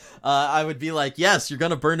tomorrow. I would be like, yes, you're going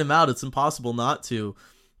to burn him out. It's impossible not to.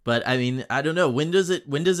 But I mean, I don't know. When does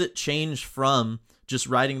it change from just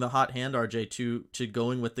riding the hot hand, RJ, to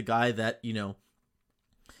going with the guy that,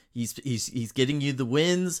 he's getting you the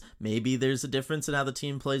wins? Maybe there's a difference in how the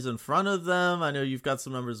team plays in front of them. I know you've got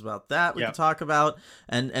some numbers about that we can talk about.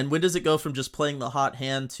 And when does it go from just playing the hot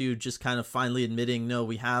hand to just kind of finally admitting, no,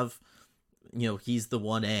 we have, he's the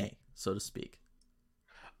 1A, so to speak?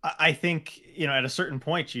 I think, at a certain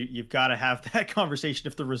point, you've got to have that conversation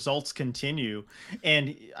if the results continue.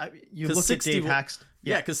 And you look at Dave Hackstall.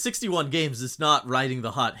 Yeah, because 61 games is not riding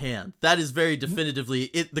the hot hand. That is very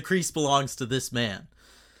definitively, the crease belongs to this man.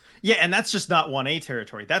 Yeah, and that's just not 1A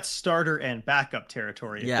territory. That's starter and backup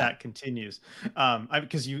territory if that continues.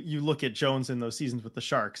 Because you look at Jones in those seasons with the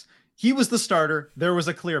Sharks. He was the starter. There was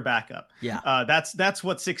a clear backup. Yeah. That's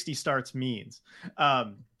what 60 starts means.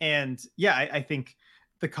 I think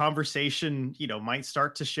the conversation, might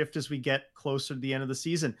start to shift as we get closer to the end of the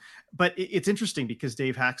season. But it's interesting because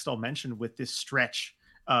Dave Hackstall mentioned with this stretch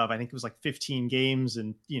of, I think it was like 15 games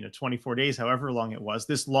and 24 days, however long it was,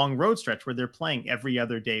 this long road stretch where they're playing every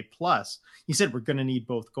other day plus, he said, we're going to need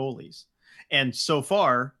both goalies. And so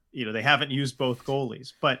far, they haven't used both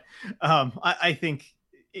goalies, but I think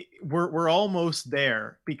we're almost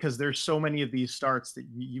there, because there's so many of these starts that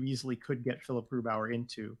you easily could get Philip Grubauer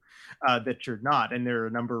into that you're not. And there are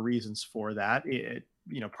a number of reasons for that.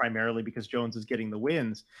 Primarily because Jones is getting the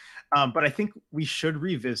wins. But I think we should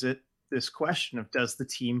revisit this question of, does the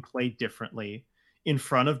team play differently in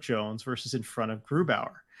front of Jones versus in front of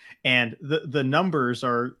Grubauer? And the numbers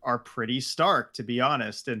are pretty stark, to be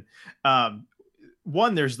honest. And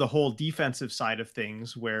one, there's the whole defensive side of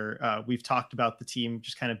things where we've talked about the team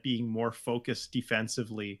just kind of being more focused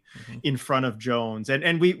defensively in front of Jones.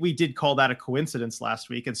 And we did call that a coincidence last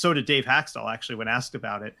week. And so did Dave Haxtell, actually, when asked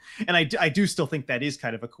about it. And I do still think that is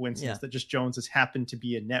kind of a coincidence that just Jones has happened to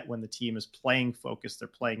be in net when the team is playing focused. They're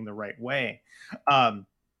playing the right way. And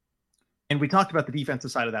we talked about the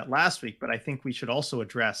defensive side of that last week, but I think we should also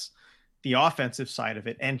address the offensive side of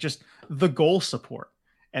it and just the goal support.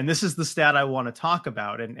 And this is the stat I want to talk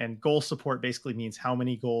about. And goal support basically means how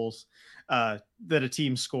many goals that a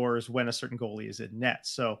team scores when a certain goalie is in net.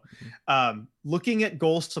 So looking at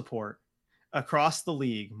goal support across the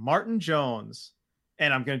league, Martin Jones,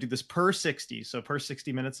 and I'm going to do this per 60, so per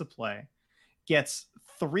 60 minutes of play, gets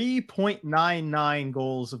 3.99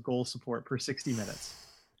 goals of goal support per 60 minutes.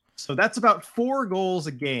 So that's about 4 goals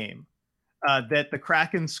a game that the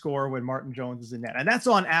Kraken score when Martin Jones is in net. And that's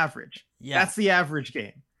on average. Yeah. That's the average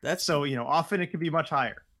game. That's so, often it can be much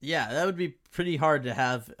higher. Yeah, that would be pretty hard to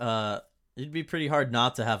have. It'd be pretty hard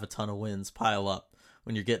not to have a ton of wins pile up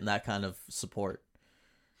when you're getting that kind of support.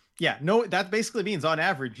 Yeah, no, that basically means on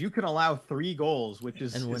average, you can allow 3 goals, which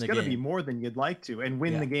is going to be more than you'd like to, and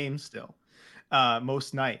win the game still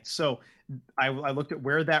most nights. So I looked at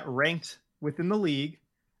where that ranked within the league.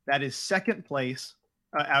 That is second place.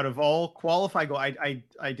 Out of all qualified goal, I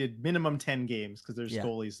did minimum 10 games because there's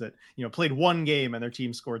goalies that played 1 game and their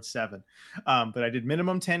team scored 7. But I did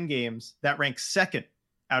minimum 10 games. That ranks second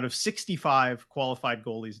out of 65 qualified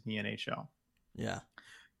goalies in the NHL. Yeah.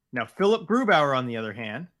 Now Philip Grubauer, on the other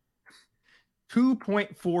hand,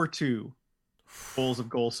 2.42 goals of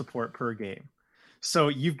goal support per game. So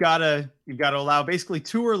you've got to allow basically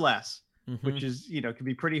 2 or less. Which is, can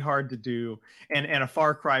be pretty hard to do, and a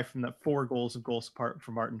far cry from the 4 goals of goal support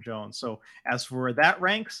for Martin Jones. So as for where that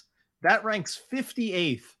ranks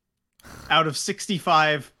 58th out of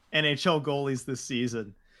 65 NHL goalies this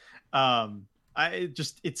season.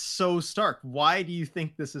 It's so stark. Why do you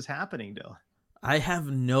think this is happening, Dylan? I have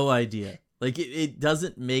no idea. Like it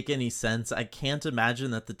doesn't make any sense. I can't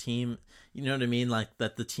imagine that the team, you know what I mean? Like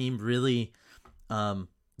that the team really,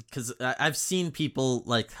 because I've seen people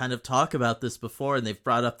like kind of talk about this before, and they've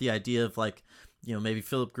brought up the idea of like, maybe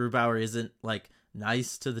Philip Grubauer isn't like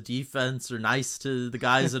nice to the defense or nice to the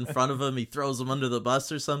guys in front of him. He throws them under the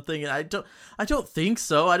bus or something. And I don't think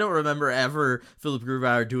so. I don't remember ever Philip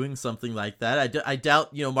Grubauer doing something like that. I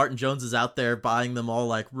doubt, Martin Jones is out there buying them all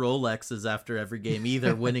like Rolexes after every game,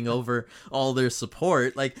 either winning over all their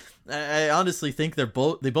support. Like, I honestly think they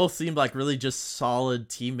both seem like really just solid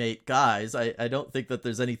teammate guys. I don't think that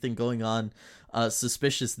there's anything going on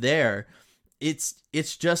suspicious there.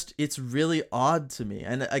 It's really odd to me.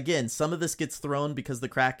 And again, some of this gets thrown because the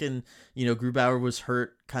Kraken, Grubauer was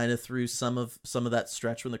hurt kind of through some of that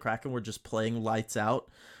stretch when the Kraken were just playing lights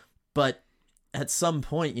out. But at some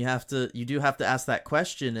point you do have to ask that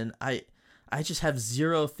question. And I just have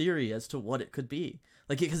zero theory as to what it could be.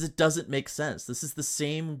 Like, because it doesn't make sense. This is the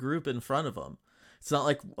same group in front of them. It's not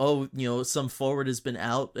like, some forward has been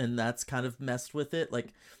out and that's kind of messed with it.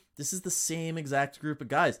 Like, this is the same exact group of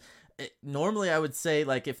guys. Normally I would say,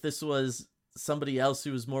 like, if this was somebody else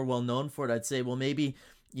who was more well known for it, I'd say, well, maybe,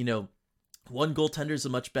 one goaltender is a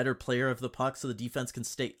much better player of the puck, so the defense can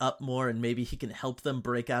stay up more, and maybe he can help them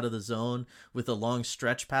break out of the zone with a long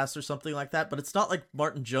stretch pass or something like that. But it's not like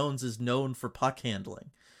Martin Jones is known for puck handling.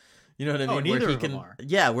 You know what I mean? Neither of them are.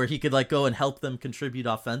 Yeah, where he could like go and help them contribute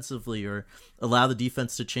offensively or allow the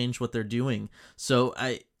defense to change what they're doing. So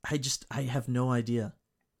I have no idea.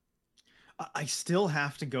 I still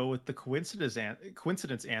have to go with the coincidence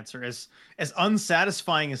answer, as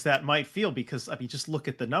unsatisfying as that might feel, because just look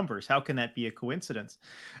at the numbers. How can that be a coincidence?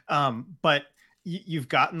 But you've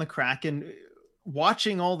gotten the Kraken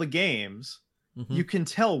watching all the games. Mm-hmm. You can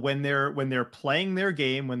tell when they're playing their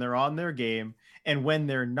game, when they're on their game, and when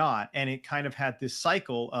they're not. And it kind of had this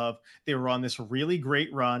cycle of they were on this really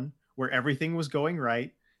great run where everything was going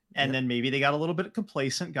right. And then maybe they got a little bit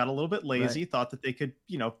complacent, got a little bit lazy, thought that they could,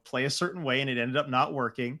 play a certain way, and it ended up not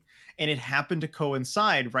working. And it happened to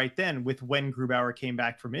coincide right then with when Grubauer came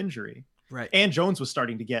back from injury. Right. And Jones was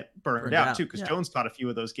starting to get burned out too, because Jones caught a few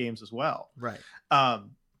of those games as well. Right.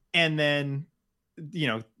 And then,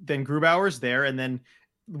 then Grubauer's there. And then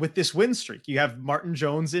with this win streak, you have Martin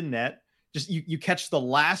Jones in net. Just you catch the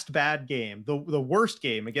last bad game, the worst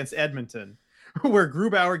game against Edmonton, where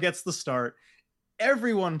Grubauer gets the start.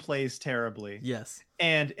 Everyone plays terribly. Yes.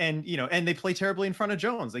 And they play terribly in front of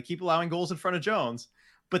Jones. They keep allowing goals in front of Jones.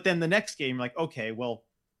 But then the next game, like, okay, well,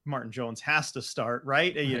 Martin Jones has to start,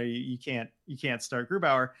 right? You can't start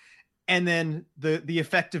Grubauer. And then the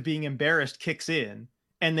effect of being embarrassed kicks in,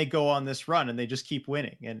 and they go on this run and they just keep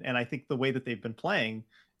winning. And I think the way that they've been playing,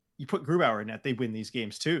 you put Grubauer in net, they win these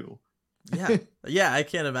games too. Yeah, I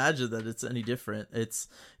can't imagine that it's any different.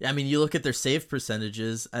 I mean, you look at their save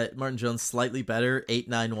percentages. Martin Jones slightly better,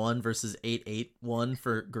 8.91 versus 8.81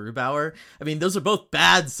 for Grubauer. I mean, those are both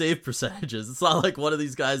bad save percentages. It's not like one of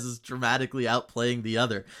these guys is dramatically outplaying the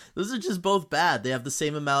other. Those are just both bad. They have the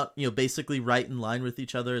same amount, basically right in line with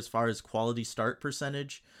each other as far as quality start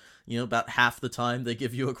percentage. About half the time they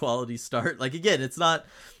give you a quality start. Like, again, it's not,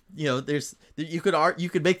 you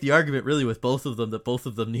could make the argument really with both of them that both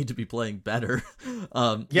of them need to be playing better.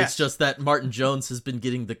 It's just that Martin Jones has been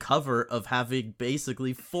getting the cover of having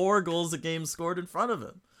basically 4 goals a game scored in front of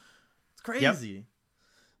him. It's crazy. Yep.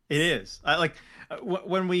 It is.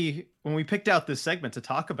 When we picked out this segment to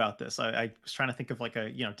talk about this, I was trying to think of like a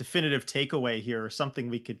definitive takeaway here or something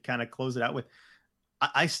we could kind of close it out with.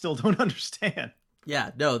 I still don't understand.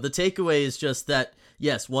 Yeah, no, the takeaway is just that,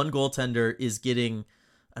 yes, one goaltender is getting,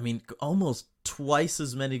 almost twice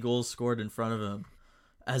as many goals scored in front of him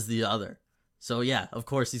as the other. So, yeah, of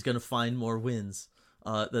course, he's going to find more wins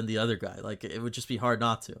than the other guy. Like, it would just be hard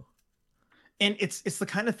not to. And it's the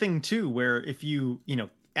kind of thing, too, where if you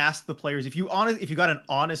ask the players, if you got an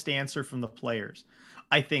honest answer from the players,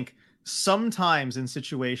 I think sometimes in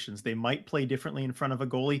situations they might play differently in front of a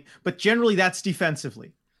goalie, but generally that's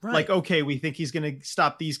defensively. Right. Like, okay, we think he's going to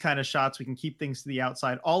stop these kind of shots. We can keep things to the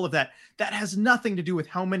outside. All of that has nothing to do with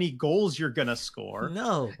how many goals you're going to score.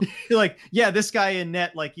 No. Like, yeah, this guy in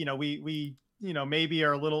net, like, we maybe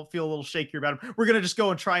are feel a little shakier about him. We're going to just go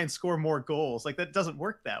and try and score more goals. Like, that doesn't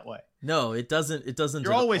work that way. No, it doesn't. It doesn't.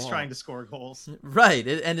 You're always trying to score goals. Right.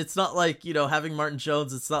 And it's not like, having Martin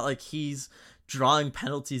Jones, it's not like he's drawing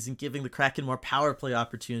penalties and giving the Kraken more power play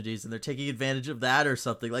opportunities and they're taking advantage of that or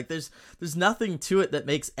something. Like, there's nothing to it that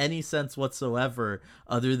makes any sense whatsoever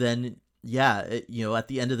other than, at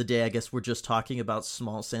the end of the day, I guess we're just talking about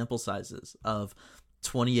small sample sizes of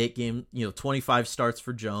 25 starts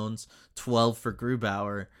for Jones, 12 for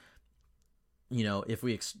Grubauer.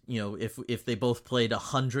 If they both played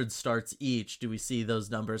 100 starts each, do we see those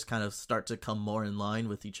numbers kind of start to come more in line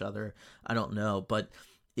with each other? I don't know, but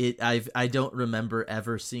I don't remember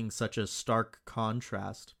ever seeing such a stark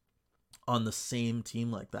contrast on the same team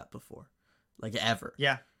like that before, like ever.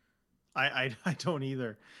 Yeah, I don't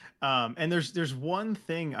either. And there's one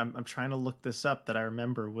thing I'm trying to look this up that I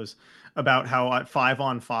remember was about how at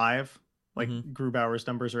 5-on-5, like Grubauer's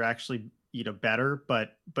numbers are actually better,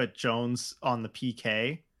 but Jones on the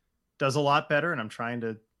PK does a lot better. And I'm trying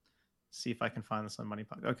to see if I can find this on Money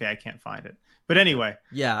Puck. Okay, I can't find it. But anyway,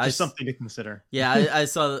 just something to consider. Yeah, I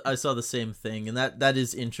saw the same thing, and that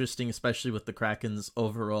is interesting, especially with the Kraken's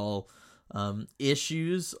overall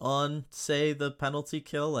issues on, say, the penalty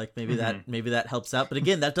kill. Like, maybe that helps out. But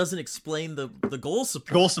again, that doesn't explain the goal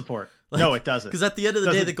support. Goal support. Like, no, it doesn't. Because at the end of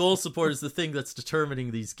the day, the goal support is the thing that's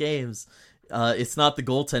determining these games. It's not the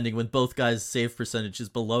goaltending when both guys' save percentage is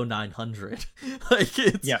below 900.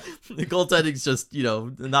 The goaltending's just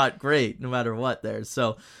not great no matter what there.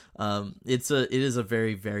 So it is a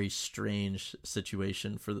very, very strange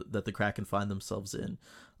situation that the Kraken find themselves in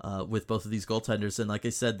with both of these goaltenders. And like I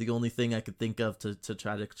said, the only thing I could think of to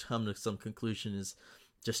try to come to some conclusion is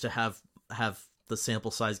just to have the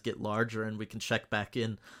sample size get larger and we can check back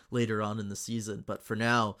in later on in the season. But for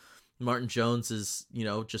now, Martin Jones is,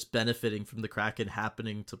 just benefiting from the Kraken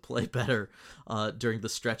happening to play better during the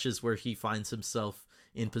stretches where he finds himself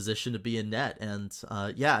in position to be in net. And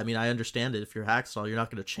I understand it. If you're Hacksaw, you're not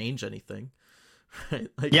going to change anything. Right?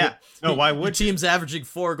 Like, why would your team's averaging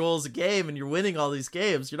 4 goals a game and you're winning all these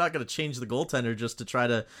games? You're not going to change the goaltender just to try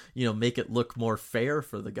to make it look more fair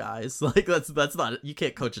for the guys. Like, that's not, you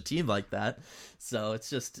can't coach a team like that. So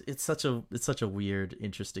it's such a weird,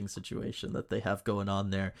 interesting situation that they have going on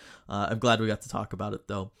there. I'm glad we got to talk about it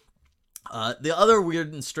though. The other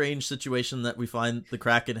weird and strange situation that we find the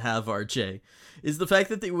Kraken have, RJ, is the fact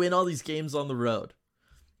that they win all these games on the road.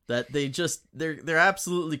 That they're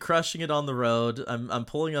absolutely crushing it on the road. I'm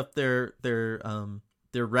pulling up their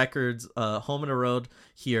records home and a road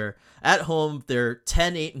here. At home they're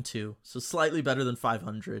 10-8-2, so slightly better than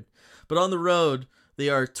 500. But on the road they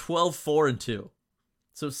are 12-4-2.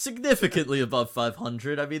 So significantly above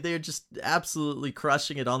 500. I mean, they're just absolutely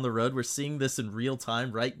crushing it on the road. We're seeing this in real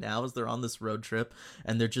time right now as they're on this road trip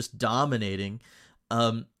and they're just dominating.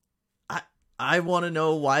 I want to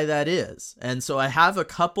know why that is. And so I have a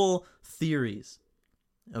couple theories.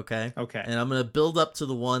 Okay. And I'm going to build up to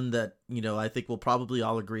the one that, I think we'll probably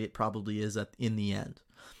all agree it probably is in the end.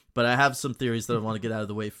 But I have some theories that I want to get out of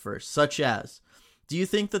the way first, such as, do you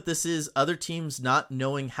think that this is other teams not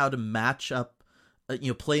knowing how to match up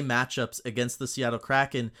play matchups against the Seattle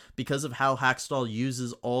Kraken because of how Hackstall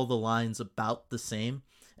uses all the lines about the same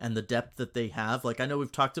and the depth that they have. Like, I know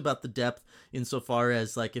we've talked about the depth insofar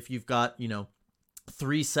as, like, if you've got,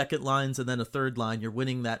 3 second lines and then a third line, you're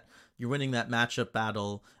winning that matchup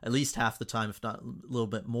battle at least half the time, if not a little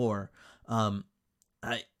bit more.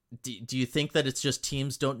 Do you think that it's just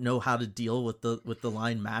teams don't know how to deal with the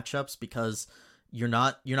line matchups because you're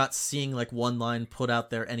not seeing like one line put out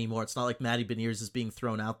there anymore? It's not like Matty Beniers is being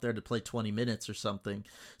thrown out there to play 20 minutes or something.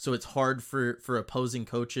 So it's hard for opposing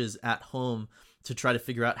coaches at home to try to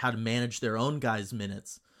figure out how to manage their own guys'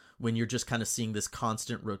 minutes when you're just kind of seeing this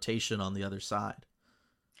constant rotation on the other side.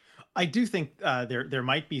 I do think there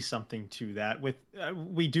might be something to that. With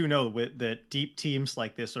we do know that deep teams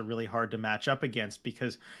like this are really hard to match up against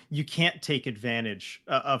because you can't take advantage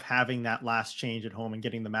of having that last change at home and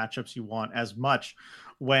getting the matchups you want as much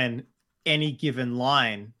when any given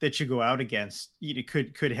line that you go out against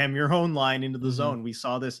could hem your own line into the zone. We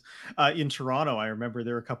saw this in Toronto. I remember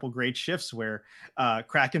there were a couple great shifts where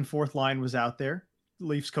Kraken fourth line was out there.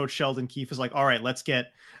 Leafs coach Sheldon Keefe is like, all right, let's get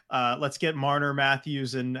Marner,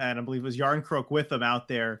 Matthews, and I believe it was Yarncroke with them out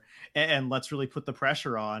there, and let's really put the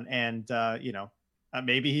pressure on. And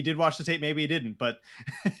maybe he did watch the tape, maybe he didn't, but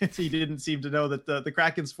he didn't seem to know that the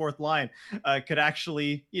Kraken's fourth line could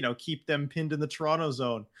actually keep them pinned in the Toronto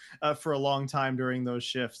zone for a long time during those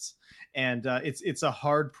shifts. And it's a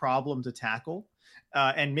hard problem to tackle.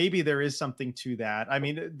 And maybe there is something to that. I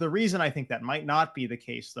mean, the reason I think that might not be the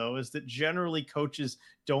case, though, is that generally coaches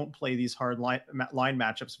don't play these hard line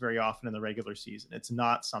matchups very often in the regular season. It's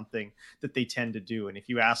not something that they tend to do. And if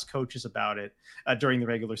you ask coaches about it during the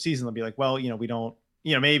regular season, they'll be like, well, we don't,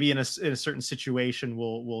 maybe in a certain situation,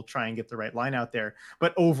 we'll try and get the right line out there.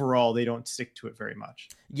 But overall, they don't stick to it very much.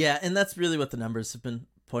 Yeah, and that's really what the numbers have been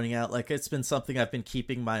pointing out. Like, it's been something I've been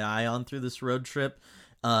keeping my eye on through this road trip.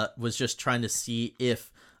 Was just trying to see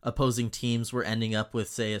if opposing teams were ending up with,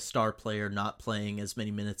 say, a star player not playing as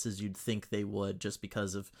many minutes as you'd think they would just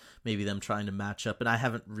because of maybe them trying to match up. And I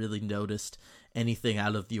haven't really noticed anything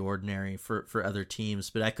out of the ordinary for other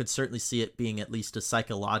teams, but I could certainly see it being at least a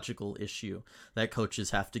psychological issue that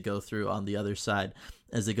coaches have to go through on the other side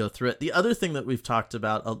as they go through it. The other thing that we've talked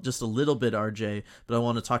about just a little bit, RJ, but I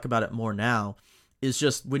want to talk about it more now, is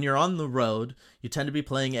just when you're on the road, you tend to be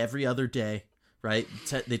playing every other day. Right?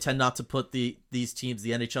 They tend not to put these teams,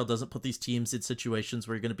 the NHL doesn't put these teams in situations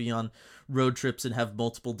where you're going to be on road trips and have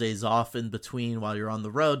multiple days off in between while you're on the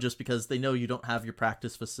road, just because they know you don't have your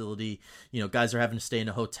practice facility. Guys are having to stay in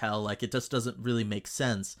a hotel. Like, it just doesn't really make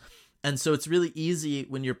sense. And so it's really easy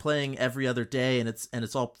when you're playing every other day and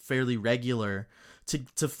it's all fairly regular to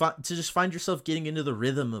just find yourself getting into the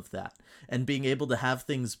rhythm of that and being able to have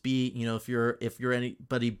things be, if you're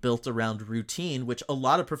anybody built around routine, which a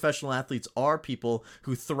lot of professional athletes are people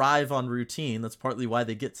who thrive on routine. That's partly why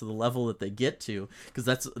they get to the level that they get to, because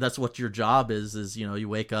that's what your job is, you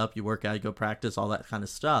wake up, you work out, you go practice, all that kind of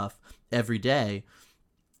stuff every day.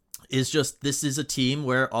 Is just, this is a team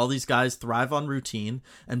where all these guys thrive on routine,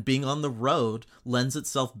 and being on the road lends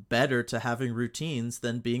itself better to having routines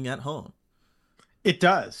than being at home. It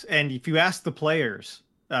does. And if you ask the players,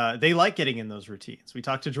 they like getting in those routines. We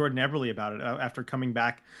talked to Jordan Eberle about it after coming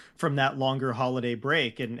back from that longer holiday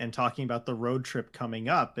break and talking about the road trip coming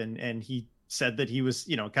up. And he said that he was,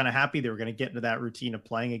 kind of happy they were going to get into that routine of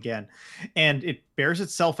playing again. And it bears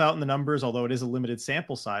itself out in the numbers, although it is a limited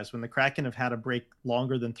sample size. When the Kraken have had a break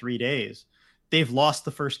longer than 3 days, they've lost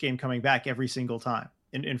the first game coming back every single time.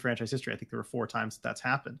 In franchise history, I think there were 4 times that's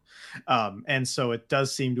happened. And so it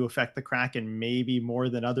does seem to affect the Kraken maybe more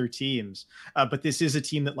than other teams. But this is a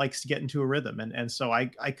team that likes to get into a rhythm. And so I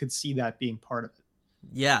could see that being part of it.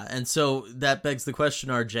 Yeah. And so that begs the question,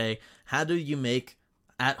 RJ, how do you make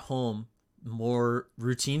at home more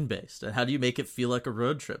routine based, and how do you make it feel like a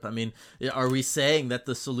road trip? I mean, are we saying that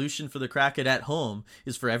the solution for the Kraken at home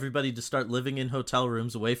is for everybody to start living in hotel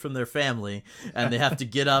rooms away from their family, and they have to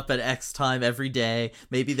get up at X time every day?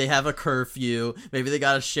 Maybe they have a curfew, maybe they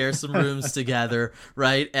got to share some rooms together,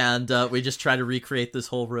 right? And we just try to recreate this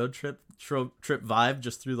whole road trip vibe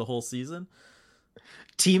just through the whole season.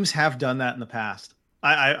 Teams have done that in the past.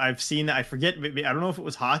 I've seen, I forget, I don't know if it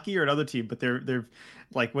was hockey or another team, but they're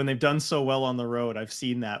like, when they've done so well on the road, I've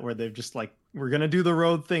seen that where they've just like we're gonna do the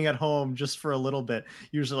road thing at home just for a little bit.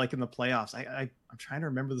 Usually, like in the playoffs, I'm trying to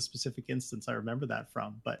remember the specific instance I remember that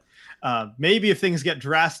from. But maybe if things get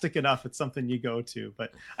drastic enough, it's something you go to.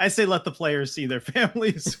 But I say let the players see their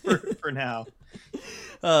families for now.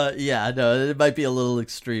 Yeah, no, it might be a little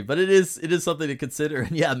extreme, but it is something to consider.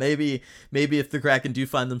 And yeah, maybe if the Kraken do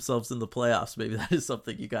find themselves in the playoffs, maybe that is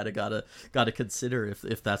something you gotta consider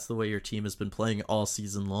if that's the way your team has been playing all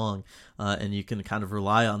season long, and you can kind of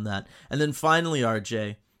rely on that. And then finally,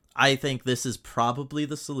 RJ, I think this is probably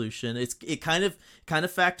the solution. It kind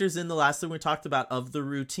of factors in the last thing we talked about of the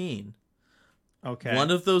routine. Okay. One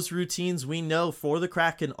of those routines we know for the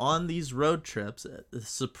Kraken on these road trips, a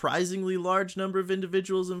surprisingly large number of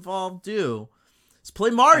individuals involved do, is play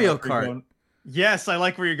Mario Kart. Yes, I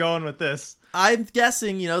like where you're going with this. I'm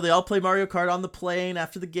guessing, they all play Mario Kart on the plane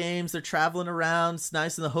after the games. They're traveling around. It's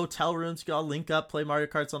nice in the hotel rooms. You can all link up, play Mario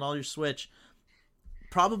Karts on all your Switch.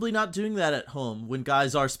 Probably not doing that at home when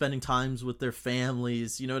guys are spending times with their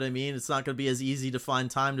families. You know what I mean? It's not going to be as easy to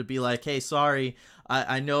find time to be like, hey, sorry,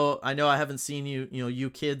 I know I haven't seen you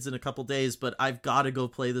kids in a couple days, but I've got to go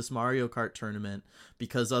play this Mario Kart tournament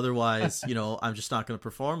because otherwise, I'm just not going to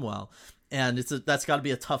perform well. And that's got to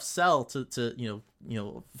be a tough sell to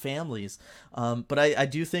families. But I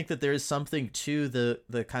do think that there is something to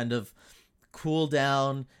the kind of cool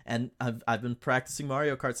down, and I've been practicing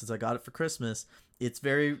Mario Kart since I got it for Christmas. It's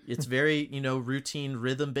very routine,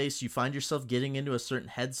 rhythm based. You find yourself getting into a certain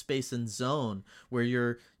headspace and zone where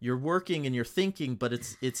you're working and you're thinking, but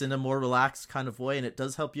it's in a more relaxed kind of way, and it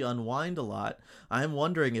does help you unwind a lot. I'm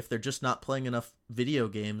wondering if they're just not playing enough video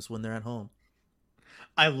games when they're at home.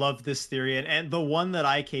 I love this theory, and the one that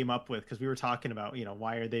I came up with, because we were talking about,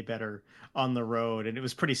 why are they better on the road, and it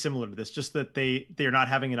was pretty similar to this, just that they're not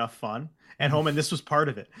having enough fun at home, and this was part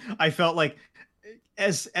of it. I felt like,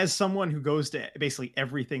 as someone who goes to basically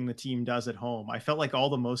everything the team does at home, I felt like all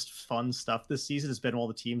the most fun stuff this season has been all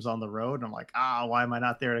the teams on the road. And I'm like, why am I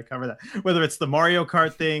not there to cover that? Whether it's the Mario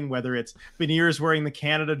Kart thing, whether it's Beniers wearing the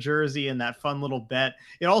Canada jersey and that fun little bet,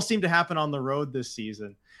 it all seemed to happen on the road this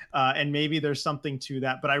season. And maybe there's something to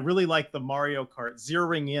that, but I really like the Mario Kart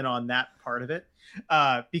zeroing in on that part of it,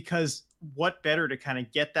 because what better to kind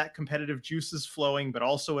of get that competitive juices flowing, but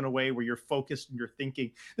also in a way where you're focused and you're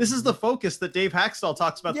thinking. This is the focus that Dave Haxtell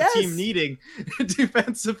talks about the team needing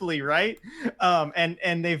defensively, right?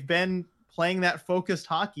 And they've been playing that focused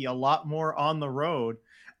hockey a lot more on the road.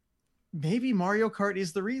 Maybe Mario Kart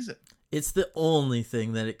is the reason. It's the only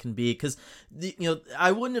thing that it can be, because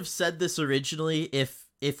I wouldn't have said this originally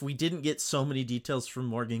if we didn't get so many details from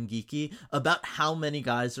Morgan Geekie about how many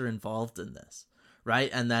guys are involved in this.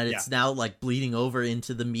 Right. And that it's now like bleeding over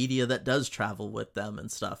into the media that does travel with them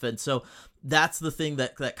and stuff. And so that's the thing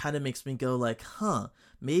that kind of makes me go like,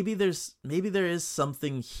 maybe there is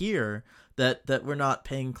something here that we're not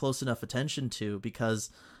paying close enough attention to,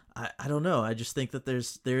 because I don't know. I just think that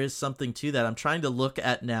there is something to that. I'm trying to look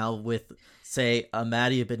at now with, say, a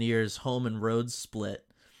Matty Beniers home and road split.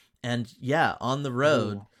 And yeah, on the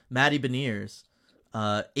road, Matty Beniers,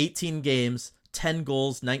 18 games, 10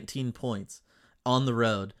 goals, 19 points. On the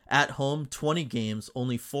road. At home, 20 games,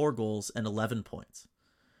 only 4 goals and 11 points.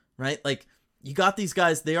 Right? Like, you got these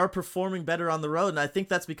guys, they are performing better on the road, and I think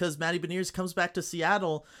that's because Matty Beniers comes back to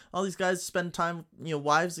Seattle. All these guys spend time,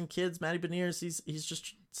 wives and kids. Matty Beniers, he's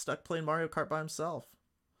just stuck playing Mario Kart by himself.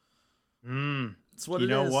 That's what it is.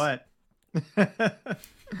 You know what?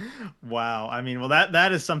 Wow. I mean, well,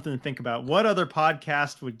 that is something to think about. What other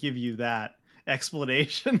podcast would give you that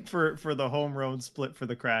explanation for the home road split for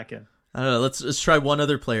the Kraken? I don't know. Let's try one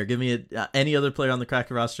other player. Give me any other player on the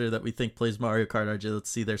Kraken roster that we think plays Mario Kart. RJ, let's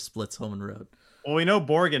see their splits home and road. Well, we know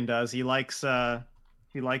Borgen does. He likes the.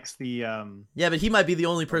 Yeah, but he might be the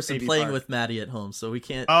only person playing with Matty at home, so we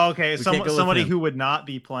can't. Oh, okay. Somebody who would not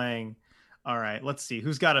be playing. All right. Let's see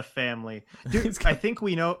who's got a family. Dude, I think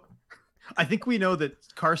we know that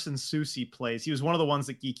Carson Soucy plays. He was one of the ones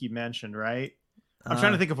that Geekie mentioned, right? I'm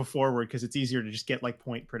trying to think of a forward because it's easier to just get like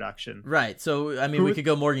point production. Right. So, I mean, we could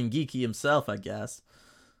go Morgan Geekie himself, I guess.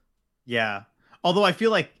 Yeah. Although I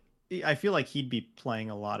feel like he'd be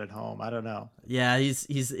playing a lot at home. I don't know. Yeah, he's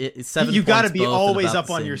 7 You got to be both always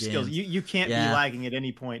up on your games. skills. You can't be lagging at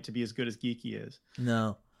any point to be as good as Geekie is.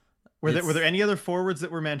 No. Were there any other forwards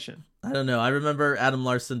that were mentioned? I don't know. I remember Adam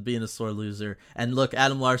Larson being a sore loser. And look,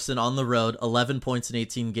 Adam Larson on the road, 11 points in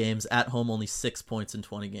 18 games. At home, only 6 points in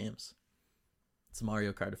 20 games. It's a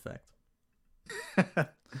Mario Kart effect.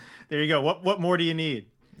 There you go. What more do you need?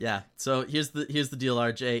 Yeah. So here's the deal,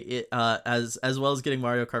 RJ. As well as getting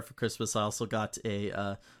Mario Kart for Christmas, I also got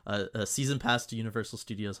a season pass to Universal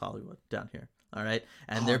Studios Hollywood down here. All right.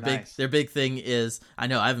 And nice. their big thing is, I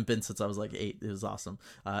know I haven't been since I was like 8. It was awesome.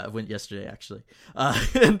 I went yesterday actually.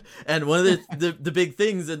 And one of the big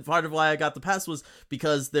things, and part of why I got the pass, was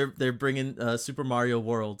because they're bringing Super Mario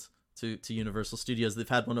World to Universal Studios. They've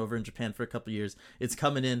had one over in Japan for a couple of years. It's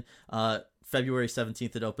coming in February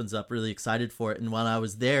 17th. It opens up. Really excited for it. And when I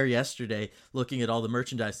was there yesterday looking at all the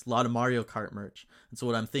merchandise, a lot of Mario Kart merch. And so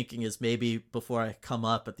what I'm thinking is maybe before I come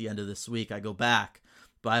up at the end of this week, I go back,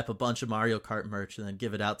 buy up a bunch of Mario Kart merch, and then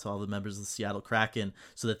give it out to all the members of the Seattle Kraken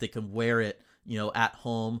so that they can wear it, at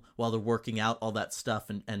home while they're working out, all that stuff,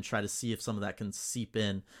 and try to see if some of that can seep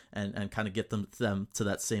in and kind of get them to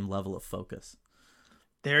that same level of focus.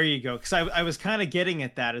 There you go. Because I was kind of getting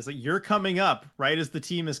at that, is like you're coming up right as the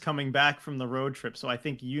team is coming back from the road trip. So I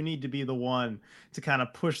think you need to be the one to kind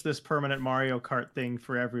of push this permanent Mario Kart thing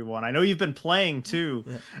for everyone. I know you've been playing too.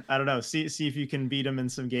 Yeah. I don't know. See if you can beat them in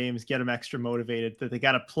some games, get them extra motivated, that they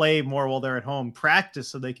got to play more while they're at home, practice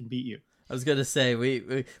so they can beat you. I was going to say,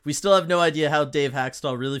 we still have no idea how Dave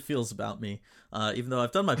Hackstall really feels about me, even though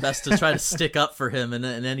I've done my best to try to stick up for him in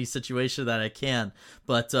any situation that I can.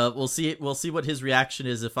 But we'll see what his reaction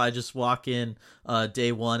is if I just walk in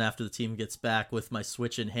day one after the team gets back with my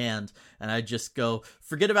Switch in hand, and I just go,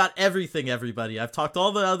 forget about everything, everybody. I've talked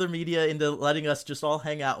all the other media into letting us just all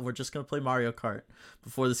hang out, and we're just going to play Mario Kart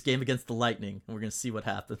before this game against the Lightning, and we're going to see what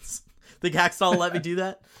happens. Think Hackstall will let me do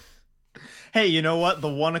that? Hey, you know what?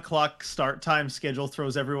 The 1 o'clock start time schedule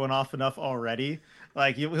throws everyone off enough already.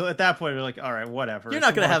 Like at that point, you're like, all right, whatever. You're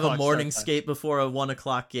not going to have a morning skate before a 1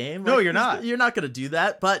 o'clock game. No, you're not. You're not going to do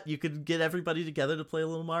that, but you could get everybody together to play a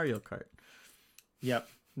little Mario Kart. Yep.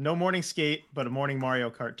 No morning skate, but a morning Mario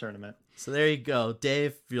Kart tournament. So there you go.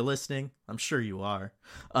 Dave, if you're listening, I'm sure you are.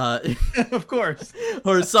 Of course.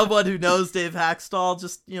 Or someone who knows Dave Hackstall,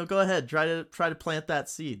 just, go ahead, try to plant that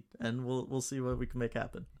seed, and we'll see what we can make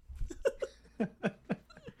happen.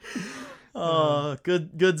 Oh,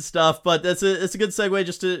 good stuff. But it's a good segue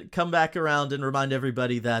just to come back around and remind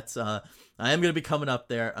everybody that I am going to be coming up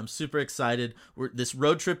there. I'm super excited. This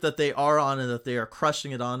road trip that they are on and that they are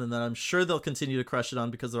crushing it on, and that I'm sure they'll continue to crush it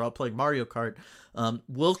on because they're all playing Mario Kart,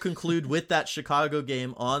 will conclude with that Chicago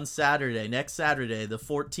game on next Saturday, the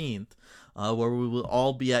 14th. Where we will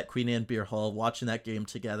all be at Queen Anne Beer Hall watching that game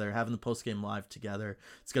together, having the post-game live together.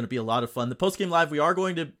 It's going to be a lot of fun. The post-game live, we are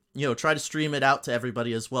going to try to stream it out to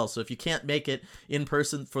everybody as well. So if you can't make it in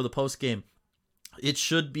person for the post-game, it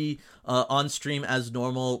should be on stream as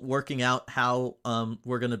normal, working out how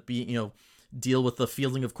we're going to be, deal with the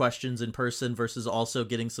fielding of questions in person versus also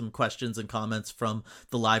getting some questions and comments from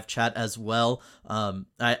the live chat as well.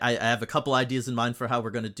 I have a couple ideas in mind for how we're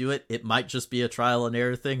going to do it. It might just be a trial and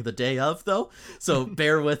error thing the day of, though, so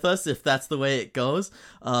bear with us if that's the way it goes.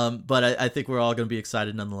 But I think we're all going to be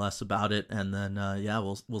excited nonetheless about it, and then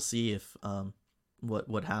we'll see if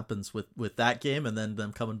what happens with that game, and then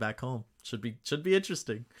them coming back home. Should be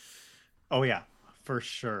interesting. Oh yeah, for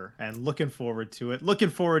sure. And looking forward to it.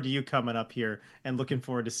 Looking forward to you coming up here, and looking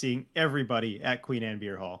forward to seeing everybody at Queen Anne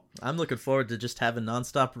Beer Hall. I'm looking forward to just having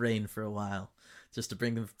nonstop rain for a while, just to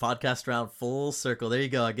bring the podcast around full circle. There you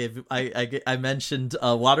go. I mentioned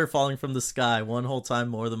water falling from the sky one whole time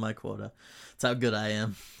more than my quota. That's how good I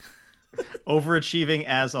am. Overachieving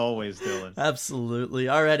as always, Dylan. Absolutely.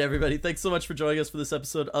 All right, everybody. Thanks so much for joining us for this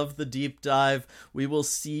episode of The Deep Dive. We will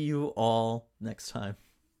see you all next time.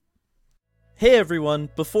 Hey everyone,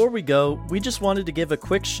 before we go, we just wanted to give a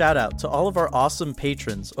quick shout out to all of our awesome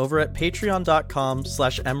patrons over at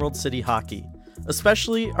patreon.com/Emerald City Hockey,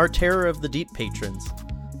 especially our Terror of the Deep patrons: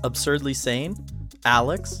 Absurdly Sane,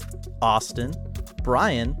 Alex, Austin,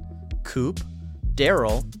 Brian, Coop,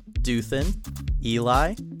 Daryl, Duthin,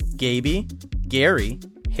 Eli, Gaby, Gary,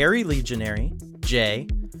 Harry Legionary, Jay,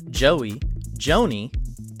 Joey, Joni,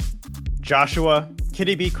 Joshua,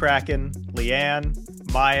 Kitty B. Kraken, Leanne,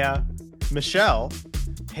 Maya, Michelle,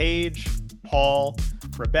 Paige, Paul,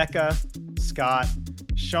 Rebecca, Scott,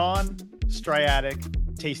 Sean, Striatic,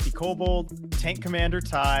 Tasty Kobold, Tank Commander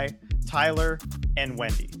Ty, Tyler, and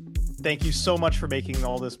Wendy. Thank you so much for making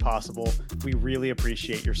all this possible. We really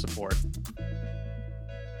appreciate your support.